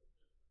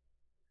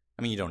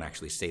 I mean, you don't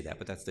actually say that,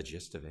 but that's the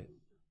gist of it.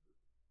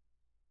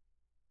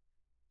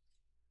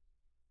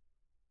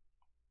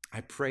 I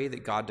pray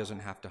that God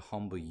doesn't have to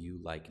humble you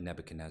like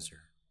Nebuchadnezzar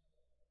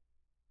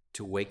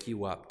to wake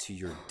you up to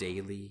your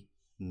daily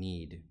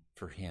need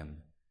for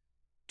him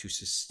to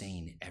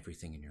sustain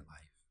everything in your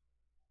life.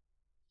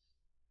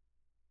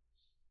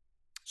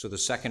 So the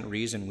second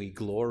reason we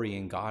glory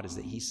in God is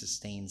that he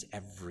sustains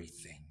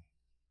everything.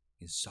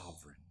 He's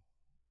sovereign.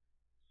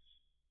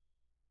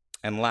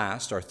 And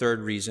last, our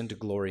third reason to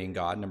glory in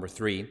God, number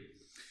 3,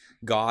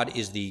 God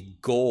is the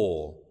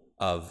goal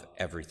of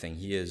everything.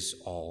 He is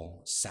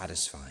all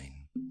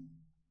satisfying.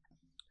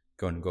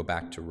 Go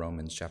back to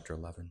Romans chapter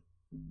 11.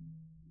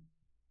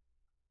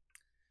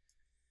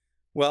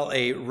 Well,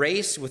 a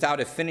race without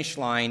a finish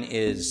line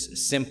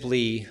is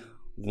simply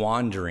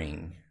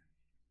wandering.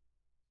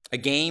 A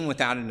game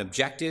without an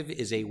objective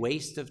is a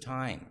waste of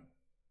time.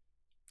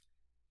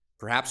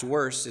 Perhaps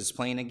worse is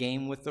playing a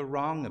game with the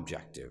wrong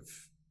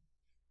objective.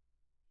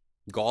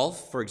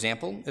 Golf, for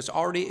example, is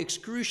already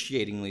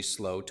excruciatingly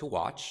slow to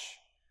watch.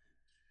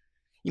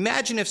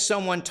 Imagine if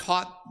someone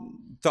thought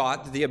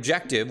that the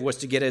objective was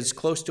to get as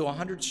close to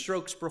 100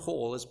 strokes per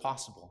hole as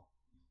possible.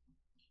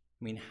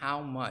 I mean,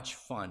 how much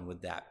fun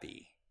would that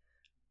be?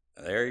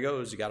 There he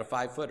goes. You got a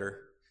 5-footer,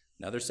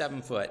 another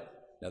 7-foot,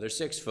 another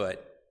 6-foot.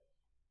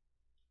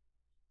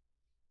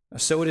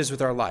 So it is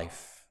with our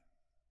life.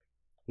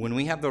 When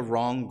we have the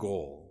wrong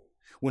goal,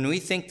 when we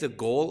think the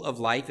goal of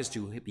life is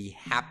to be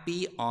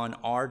happy on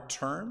our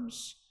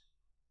terms,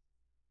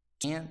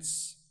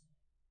 chance.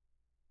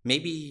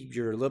 Maybe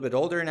you're a little bit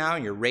older now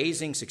and you're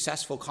raising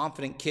successful,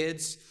 confident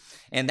kids,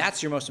 and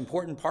that's your most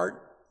important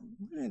part.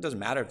 It doesn't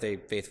matter if they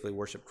faithfully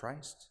worship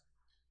Christ.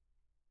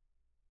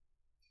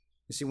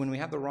 You see, when we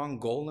have the wrong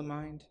goal in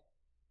mind,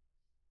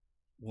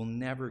 we'll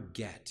never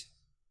get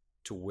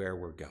to where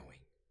we're going.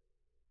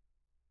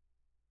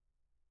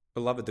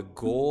 Beloved, the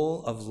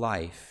goal of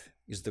life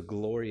is the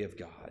glory of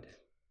God,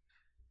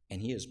 and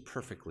He is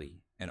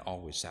perfectly and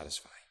always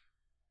satisfying.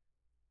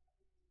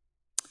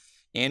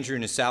 Andrew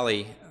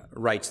Nassali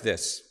writes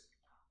this: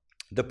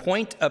 the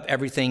point of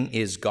everything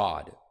is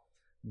God.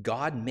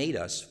 God made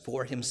us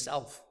for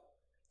Himself.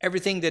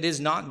 Everything that is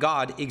not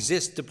God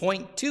exists to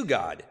point to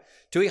God,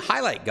 to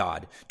highlight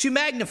God, to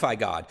magnify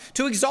God,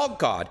 to exalt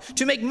God,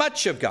 to make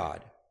much of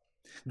God.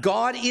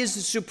 God is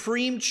the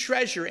supreme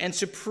treasure and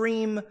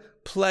supreme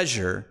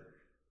pleasure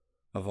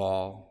of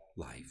all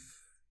life.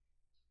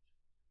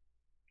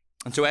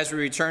 And so as we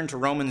return to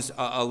Romans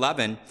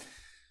 11,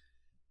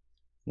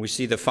 we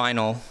see the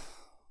final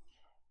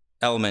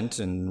element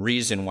and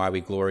reason why we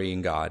glory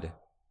in God.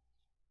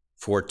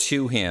 For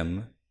to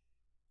Him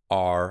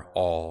are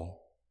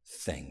all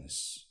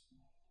things.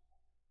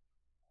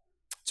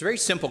 It's a very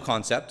simple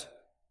concept,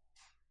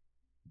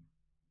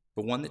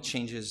 but one that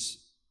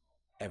changes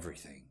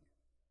everything.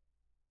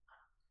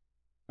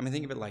 I mean,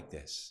 think of it like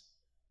this.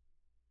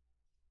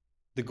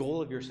 The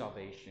goal of your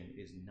salvation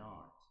is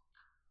not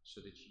so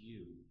that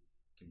you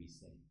can be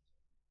saved.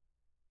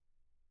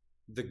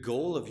 The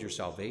goal of your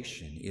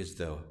salvation is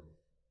the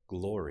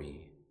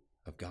glory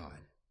of God.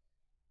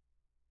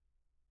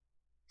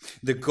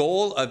 The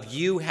goal of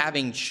you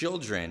having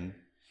children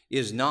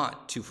is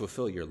not to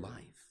fulfill your life.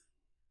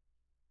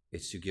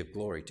 It's to give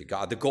glory to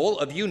God. The goal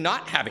of you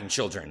not having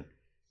children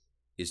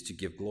is to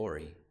give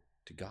glory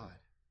to God.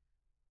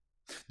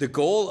 The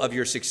goal of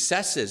your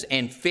successes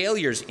and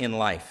failures in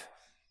life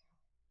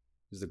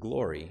is the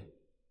glory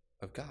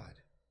of God.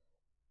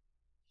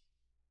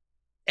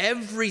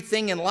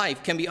 Everything in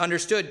life can be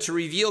understood to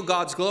reveal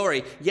God's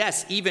glory.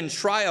 Yes, even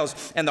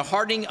trials and the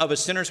hardening of a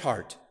sinner's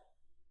heart.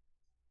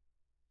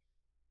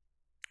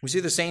 We see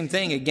the same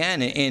thing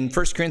again in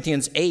 1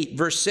 Corinthians 8,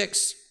 verse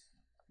 6.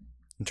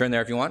 You can turn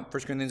there if you want.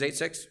 1 Corinthians 8,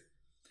 6.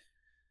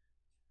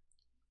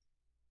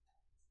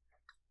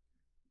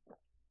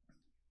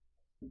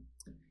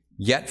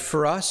 Yet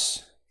for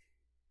us,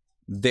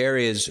 there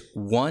is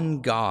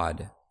one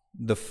God,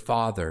 the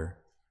Father,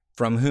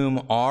 from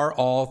whom are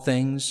all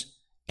things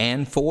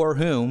and for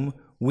whom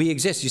we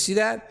exist. You see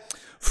that?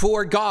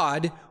 For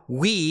God,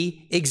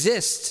 we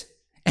exist.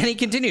 And he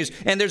continues,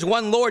 and there's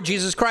one Lord,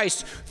 Jesus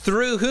Christ,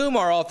 through whom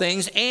are all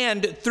things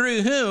and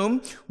through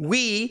whom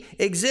we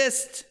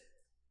exist.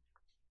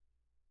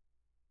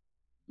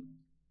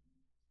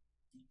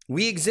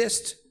 We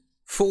exist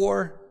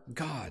for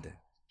God.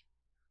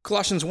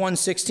 Colossians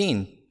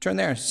 1:16. Turn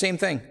there, same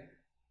thing.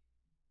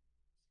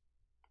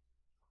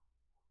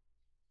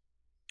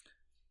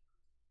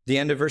 The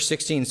end of verse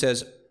 16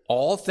 says,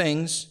 all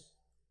things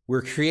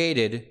were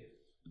created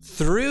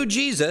through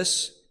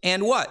Jesus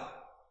and what?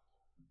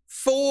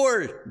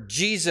 For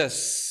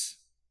Jesus.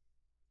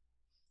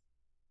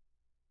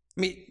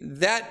 I mean,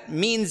 that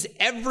means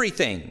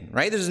everything,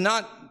 right? There's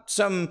not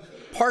some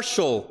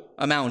partial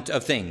amount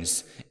of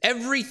things.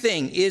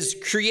 Everything is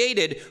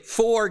created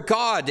for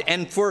God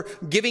and for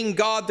giving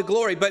God the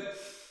glory. But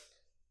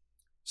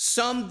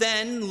some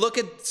then look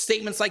at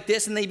statements like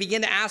this and they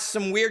begin to ask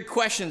some weird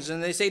questions.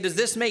 And they say, does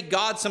this make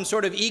God some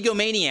sort of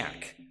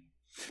egomaniac?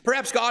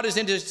 Perhaps God is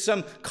into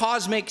some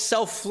cosmic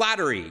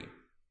self-flattery.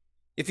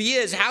 If he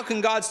is, how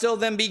can God still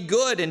then be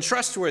good and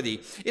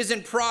trustworthy?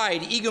 Isn't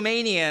pride,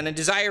 egomania, and a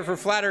desire for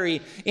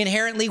flattery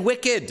inherently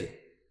wicked?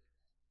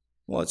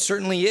 Well, it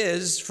certainly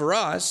is for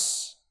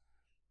us.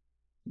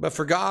 But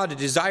for God, a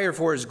desire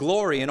for his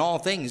glory in all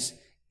things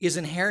is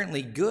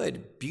inherently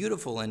good,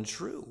 beautiful, and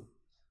true.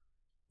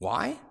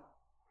 Why?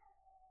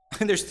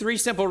 There's three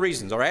simple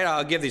reasons, all right?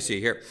 I'll give these to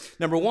you here.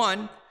 Number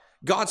one,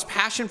 God's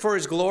passion for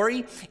his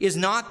glory is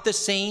not the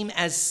same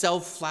as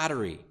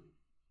self-flattery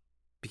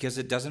because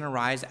it doesn't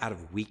arise out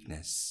of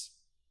weakness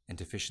and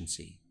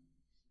deficiency.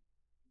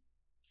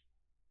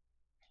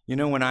 You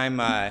know, when I'm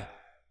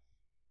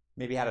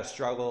maybe had a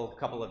struggle a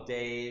couple of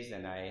days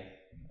and I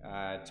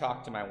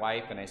talk to my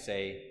wife and I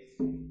say,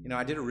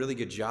 I did a really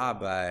good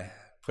job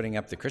putting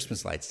up the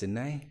Christmas lights, didn't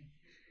I?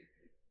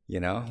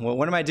 Well,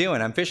 what am I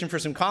doing? I'm fishing for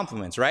some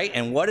compliments, right?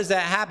 And what does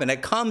that happen?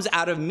 It comes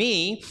out of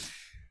me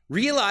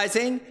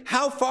realizing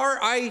how far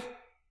I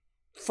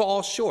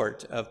fall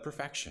short of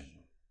perfection.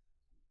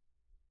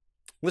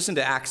 Listen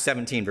to Acts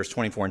 17, verse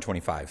 24 and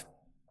 25.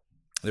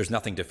 There's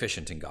nothing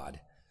deficient in God.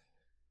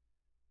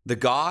 The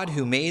God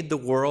who made the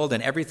world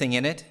and everything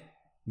in it,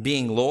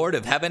 being Lord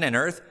of heaven and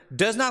earth,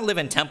 does not live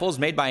in temples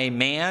made by a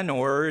man,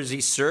 or is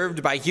he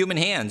served by human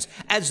hands,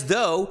 as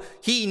though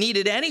he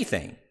needed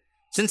anything,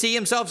 since he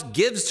himself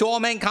gives to all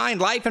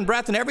mankind life and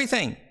breath and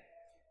everything.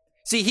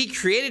 See, he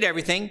created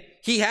everything.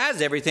 He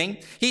has everything.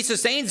 He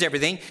sustains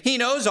everything. He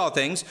knows all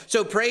things.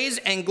 So praise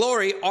and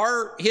glory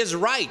are his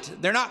right.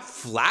 They're not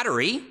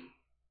flattery,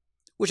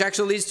 which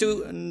actually leads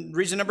to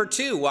reason number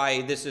 2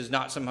 why this is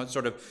not some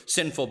sort of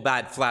sinful,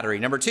 bad flattery.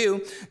 Number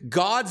 2,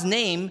 God's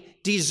name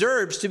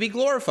deserves to be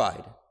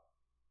glorified.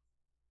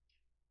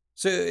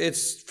 So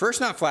it's first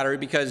not flattery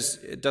because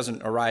it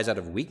doesn't arise out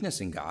of weakness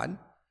in God.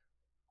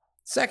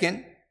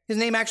 Second, his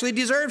name actually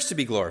deserves to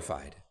be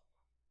glorified.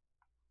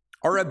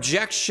 Our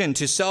objection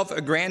to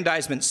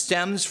self-aggrandizement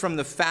stems from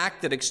the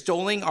fact that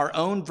extolling our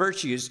own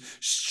virtues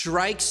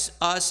strikes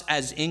us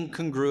as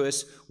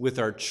incongruous with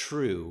our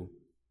true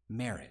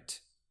merit.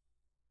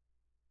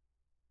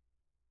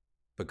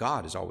 But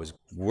God is always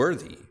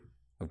worthy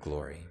of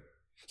glory.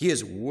 He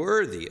is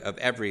worthy of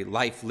every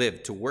life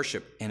lived to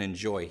worship and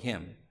enjoy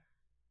him.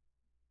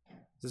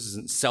 This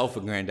isn't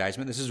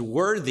self-aggrandizement. This is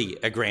worthy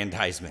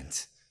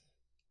aggrandizement.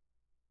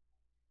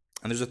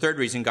 And there's a third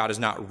reason God is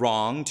not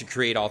wrong to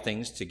create all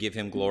things to give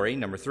him glory.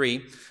 Number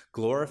 3,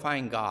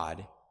 glorifying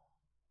God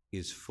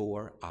is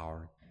for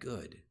our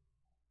good.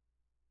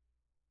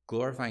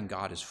 Glorifying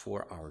God is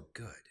for our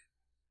good.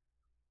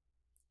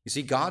 You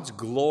see, God's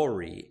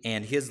glory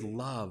and his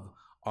love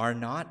are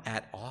not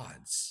at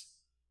odds.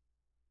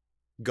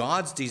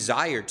 God's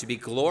desire to be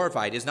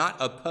glorified is not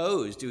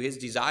opposed to his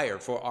desire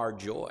for our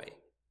joy.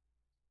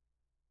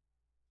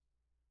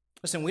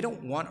 Listen, we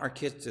don't want our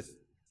kids to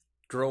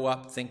grow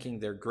up thinking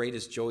their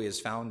greatest joy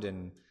is found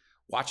in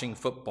watching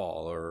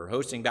football or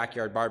hosting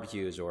backyard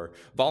barbecues or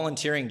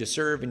volunteering to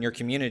serve in your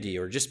community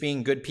or just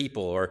being good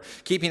people or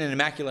keeping an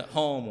immaculate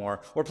home or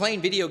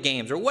playing video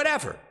games or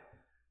whatever.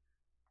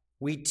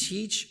 We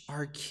teach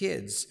our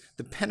kids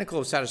the pinnacle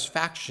of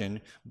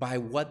satisfaction by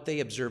what they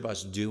observe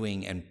us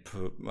doing and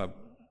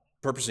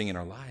purposing in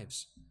our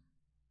lives.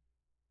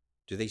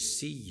 Do they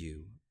see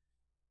you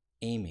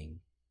aiming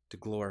to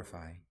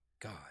glorify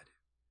God?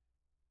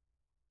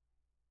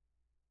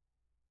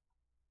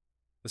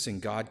 Listen,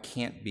 God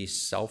can't be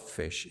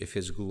selfish if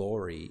his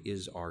glory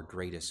is our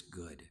greatest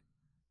good.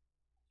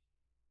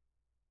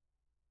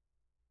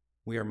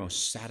 We are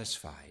most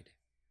satisfied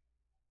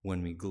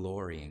when we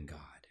glory in God.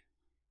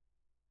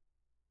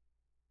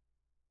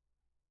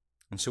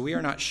 And so we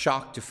are not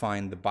shocked to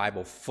find the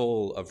Bible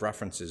full of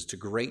references to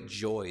great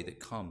joy that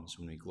comes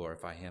when we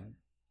glorify him.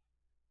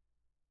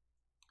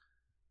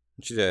 I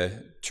want you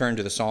to turn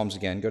to the Psalms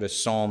again. Go to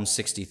Psalm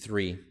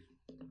 63.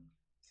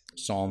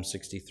 Psalm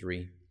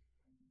 63.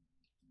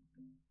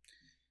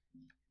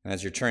 And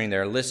as you're turning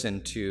there,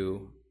 listen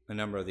to a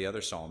number of the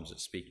other Psalms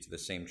that speak to the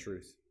same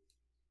truth.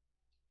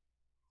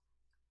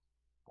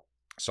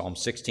 Psalm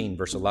 16,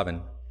 verse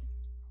 11.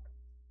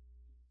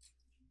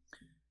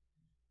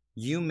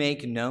 You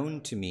make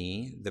known to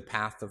me the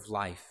path of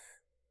life.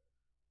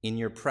 In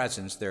your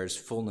presence there is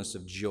fullness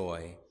of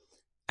joy.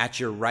 At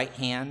your right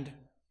hand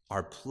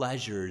are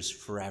pleasures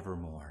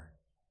forevermore.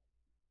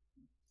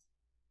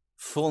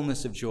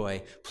 Fullness of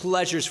joy,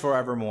 pleasures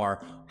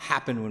forevermore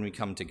happen when we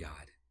come to God.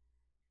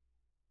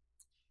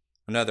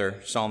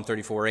 Another, Psalm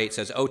 34:8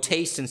 says, "Oh,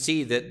 taste and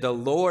see that the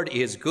Lord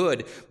is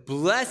good.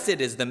 Blessed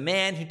is the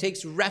man who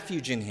takes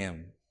refuge in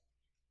him."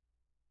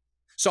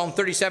 Psalm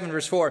 37,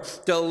 verse 4,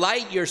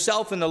 "Delight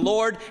yourself in the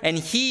Lord, and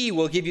he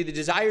will give you the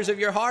desires of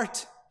your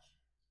heart."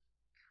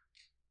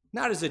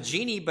 Not as a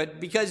genie, but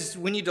because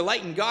when you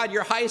delight in God,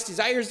 your highest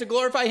desire is to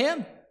glorify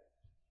him.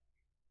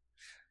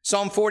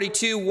 Psalm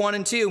 42, 1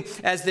 and 2,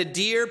 "As the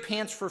deer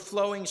pants for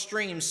flowing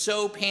streams,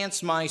 so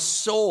pants my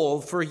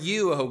soul for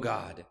you, O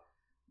God.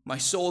 My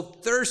soul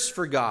thirsts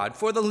for God,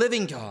 for the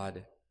living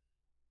God."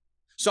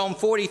 Psalm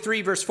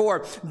 43, verse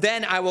 4,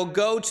 "Then I will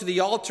go to the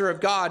altar of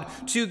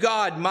God, to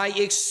God, my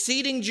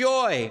exceeding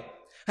joy,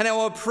 and I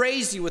will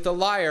praise you with the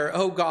lyre,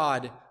 O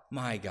God,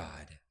 my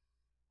God."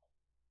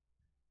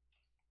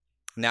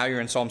 Now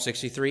you're in Psalm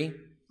 63.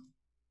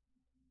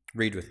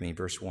 Read with me,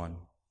 verse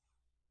 1.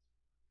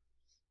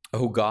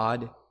 "O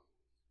God,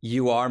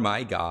 you are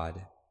my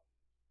God.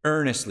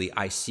 Earnestly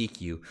I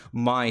seek you.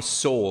 My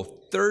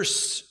soul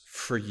thirsts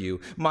for you.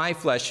 My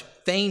flesh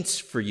faints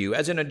for you,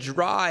 as in a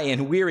dry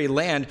and weary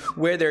land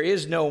where there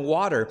is no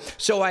water.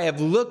 So I have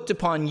looked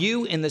upon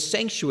you in the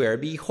sanctuary,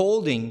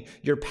 beholding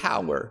your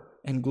power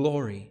and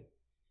glory.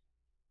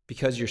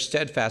 Because your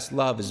steadfast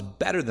love is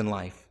better than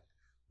life,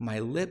 my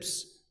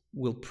lips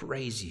will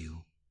praise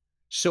you.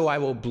 So I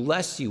will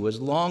bless you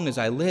as long as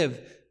I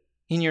live.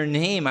 In your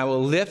name I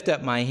will lift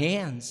up my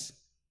hands.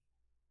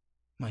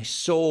 My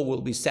soul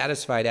will be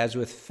satisfied as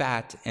with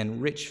fat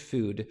and rich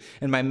food,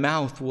 and my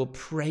mouth will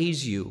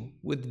praise you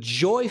with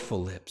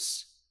joyful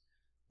lips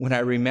when I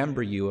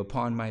remember you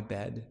upon my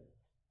bed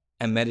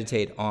and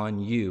meditate on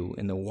you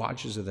in the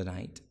watches of the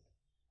night.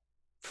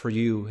 For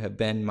you have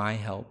been my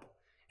help,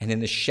 and in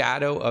the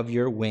shadow of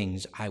your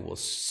wings I will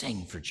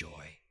sing for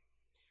joy.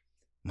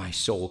 My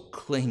soul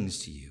clings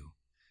to you.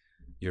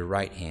 Your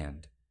right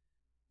hand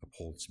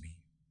upholds me.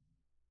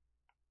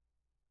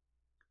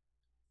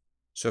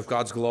 So if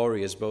God's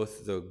glory is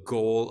both the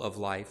goal of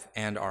life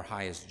and our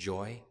highest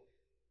joy,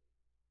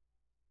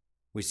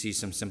 we see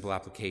some simple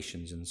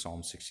applications in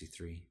Psalm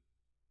 63.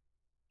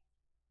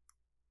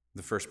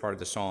 The first part of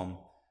the psalm,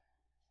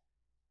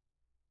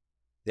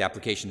 the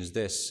application is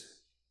this: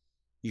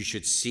 you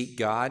should seek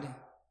God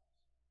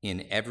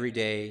in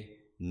everyday,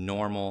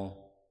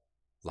 normal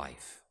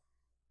life.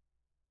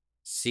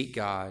 Seek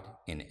God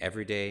in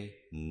everyday,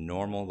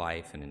 normal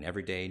life and in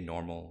everyday,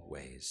 normal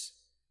ways.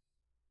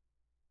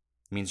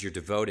 It means you're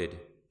devoted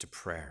to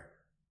prayer.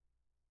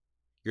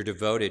 You're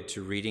devoted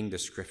to reading the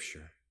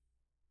scripture.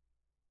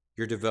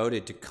 You're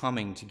devoted to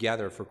coming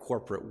together for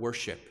corporate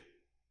worship.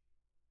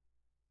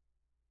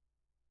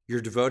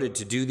 You're devoted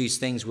to do these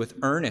things with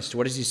earnest.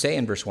 What does he say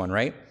in verse 1,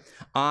 right?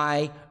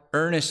 I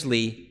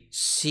earnestly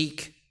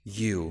seek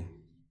you.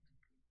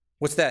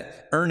 What's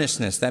that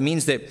earnestness? That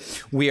means that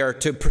we are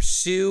to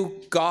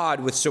pursue God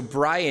with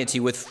sobriety,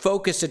 with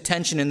focused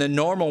attention in the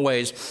normal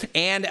ways,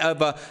 and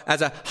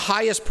as a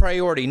highest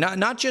priority,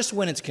 not just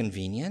when it's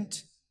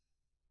convenient.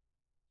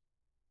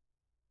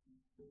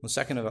 The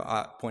second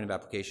point of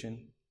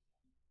application,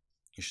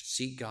 you should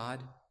seek God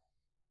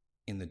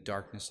in the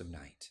darkness of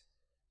night.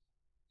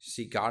 You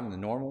seek God in the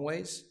normal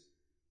ways,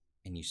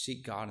 and you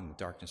seek God in the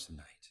darkness of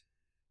night.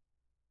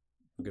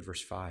 Look at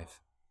verse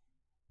 5.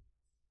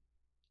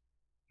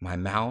 My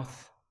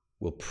mouth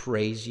will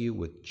praise you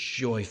with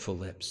joyful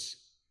lips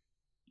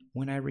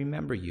when I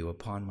remember you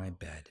upon my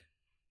bed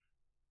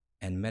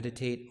and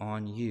meditate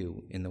on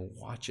you in the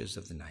watches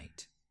of the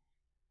night.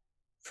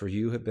 For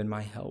you have been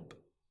my help,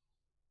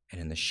 and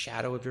in the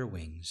shadow of your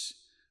wings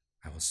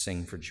I will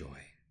sing for joy.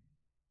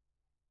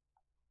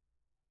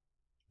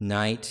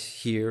 Night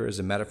here is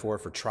a metaphor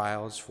for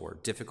trials, for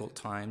difficult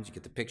times. You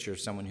get the picture of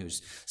someone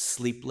who's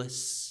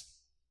sleepless,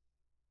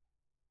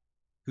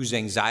 whose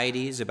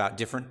anxieties about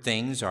different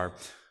things are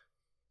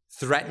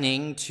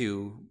threatening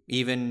to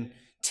even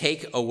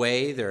take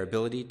away their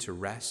ability to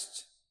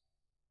rest.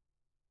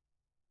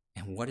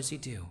 And what does he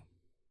do?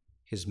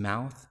 His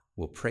mouth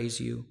will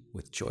praise you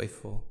with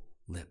joyful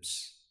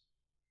lips.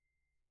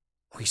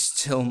 We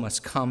still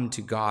must come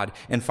to God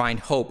and find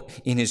hope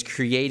in his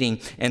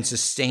creating and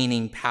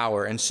sustaining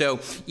power. And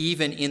so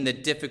even in the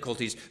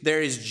difficulties,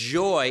 there is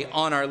joy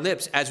on our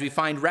lips as we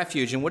find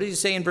refuge. And what does he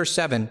say in verse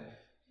 7?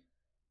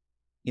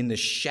 In the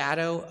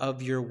shadow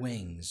of your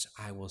wings,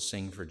 I will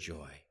sing for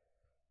joy.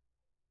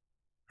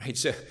 Right?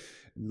 So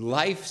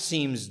life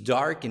seems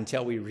dark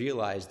until we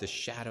realize the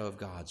shadow of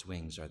God's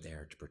wings are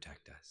there to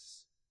protect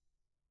us.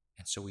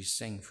 And so we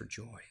sing for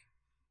joy.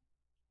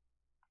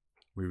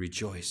 We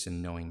rejoice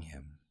in knowing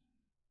him.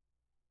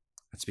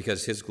 That's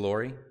because his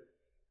glory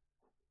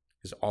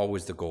is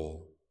always the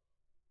goal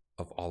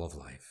of all of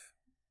life.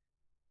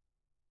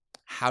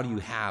 How do you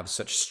have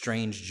such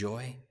strange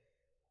joy?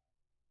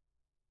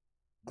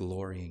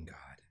 Glory in God.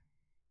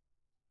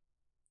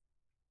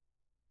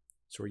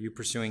 So are you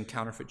pursuing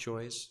counterfeit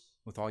joys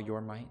with all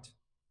your might?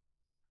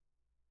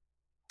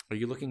 Are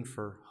you looking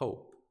for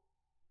hope,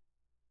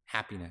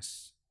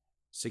 happiness,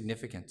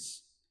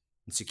 significance,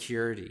 and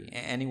security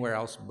anywhere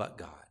else but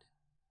God?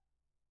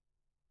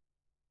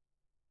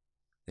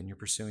 Then you're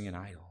pursuing an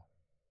idol.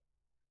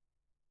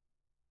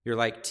 You're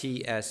like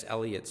T.S.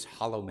 Eliot's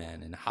hollow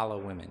men and hollow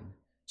women,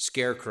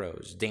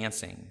 scarecrows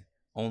dancing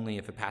only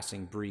if a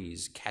passing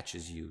breeze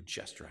catches you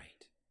just right.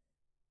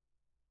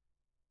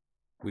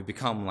 We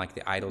become like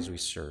the idols we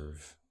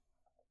serve.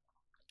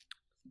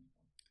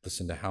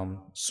 Listen to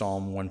how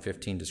Psalm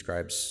 115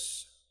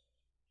 describes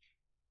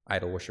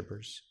idol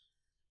worshipers.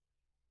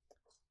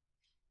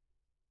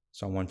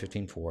 Psalm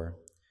 115:4.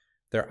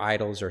 Their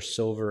idols are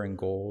silver and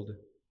gold,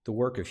 the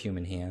work of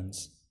human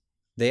hands.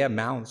 They have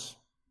mouths,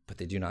 but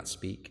they do not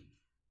speak,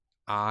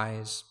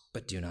 eyes,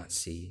 but do not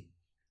see.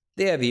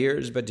 They have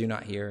ears, but do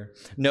not hear,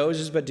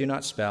 noses, but do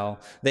not smell.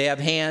 They have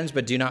hands,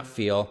 but do not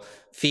feel,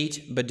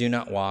 feet, but do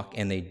not walk,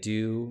 and they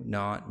do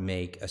not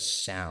make a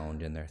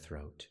sound in their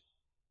throat.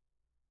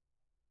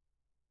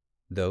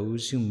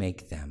 Those who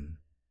make them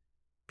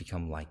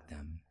become like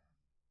them,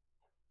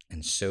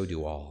 and so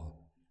do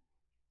all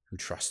who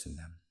trust in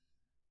them.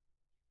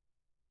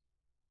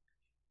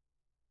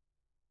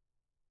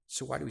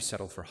 So why do we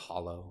settle for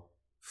hollow,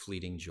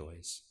 fleeting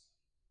joys?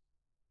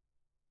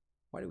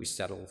 Why do we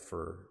settle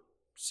for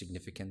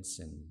significance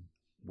in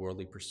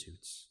worldly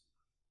pursuits?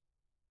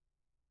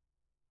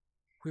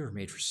 We were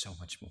made for so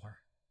much more.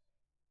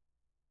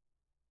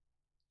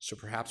 So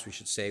perhaps we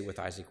should say with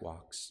Isaac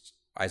Watts,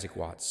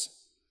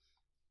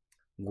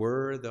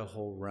 were the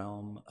whole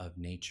realm of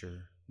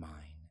nature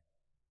mine,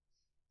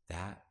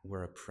 that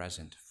were a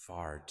present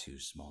far too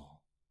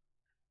small.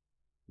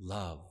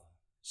 love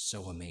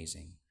so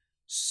amazing,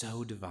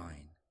 so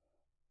divine,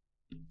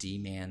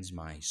 demands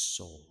my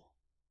soul,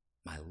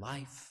 my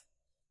life,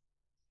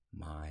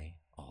 my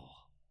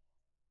all.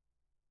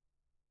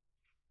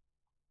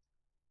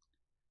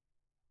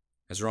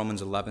 As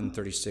Romans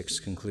 11:36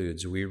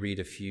 concludes, we read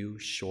a few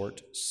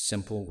short,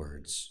 simple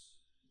words.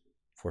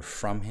 For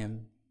from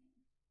him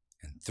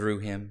and through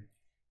him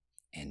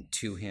and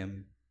to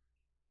him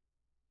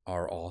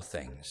are all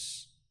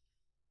things.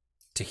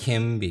 To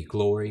him be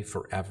glory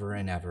forever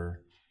and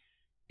ever.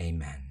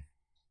 Amen.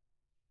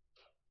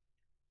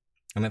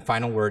 And that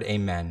final word,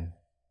 amen,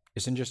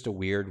 isn't just a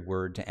weird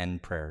word to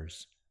end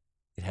prayers.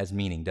 It has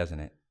meaning, doesn't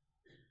it?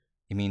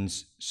 It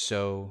means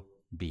so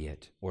be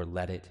it, or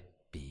let it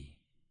be.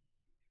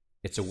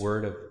 It's a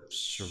word of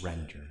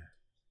surrender.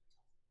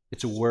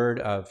 It's a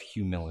word of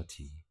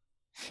humility.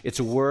 It's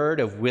a word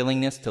of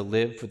willingness to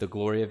live for the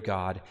glory of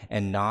God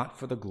and not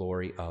for the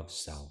glory of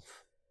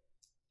self.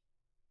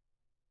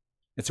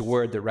 It's a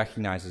word that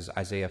recognizes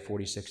Isaiah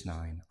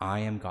 46:9. I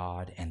am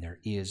God and there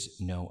is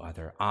no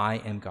other. I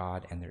am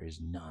God and there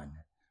is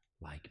none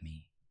like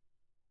me.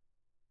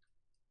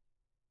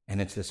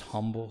 And it's this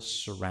humble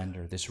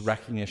surrender, this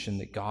recognition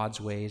that God's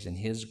ways and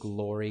his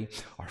glory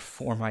are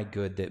for my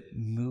good that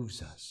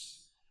moves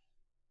us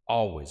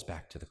always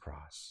back to the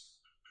cross.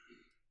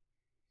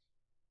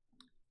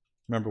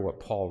 Remember what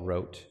Paul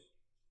wrote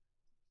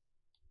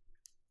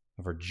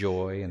of our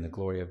joy and the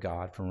glory of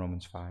God from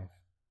Romans 5?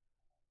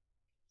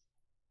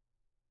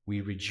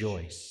 We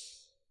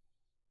rejoice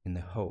in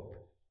the hope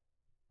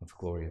of the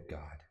glory of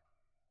God.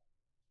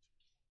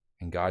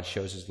 And God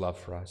shows his love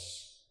for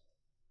us,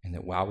 and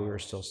that while we were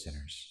still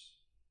sinners,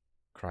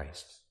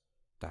 Christ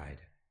died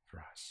for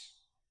us.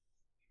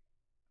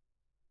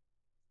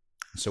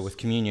 And so with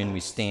communion, we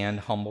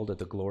stand humbled at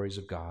the glories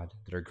of God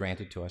that are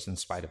granted to us in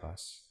spite of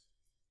us.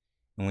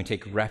 And we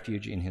take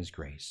refuge in his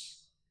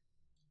grace.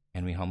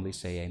 And we humbly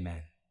say,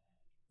 amen,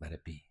 let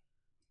it be.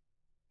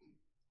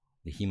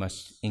 That he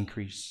must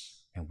increase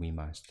and we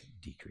must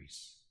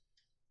decrease.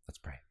 Let's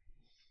pray.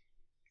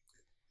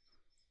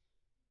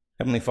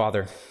 Heavenly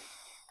Father,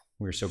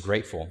 we are so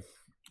grateful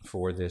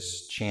for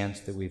this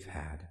chance that we've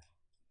had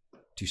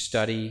to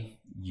study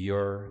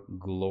your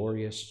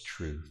glorious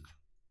truth,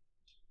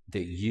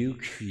 that you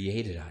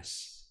created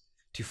us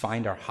to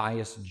find our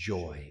highest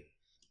joy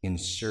in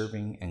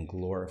serving and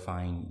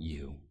glorifying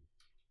you.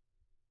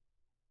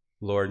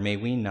 Lord, may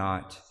we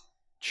not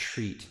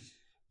treat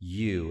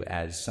you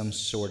as some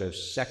sort of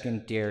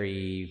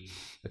secondary,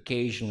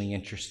 occasionally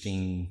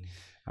interesting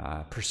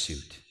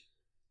pursuit,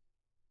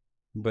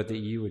 but that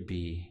you would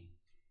be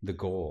the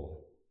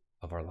goal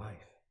of our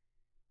life.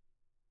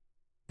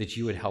 That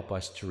you would help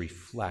us to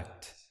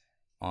reflect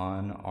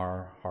on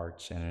our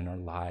hearts and in our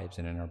lives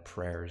and in our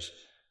prayers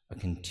a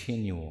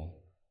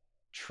continual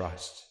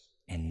trust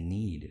and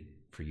need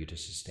for you to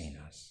sustain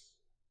us.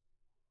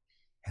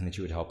 And that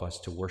you would help us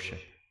to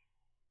worship,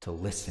 to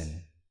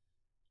listen,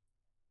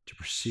 to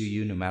pursue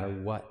you no matter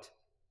what,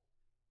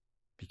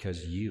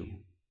 because you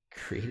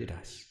created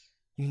us.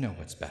 You know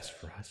what's best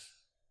for us.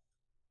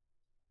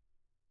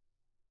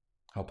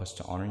 Help us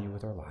to honor you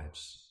with our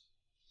lives.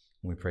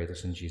 And we pray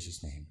this in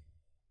Jesus' name.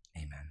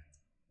 Amen.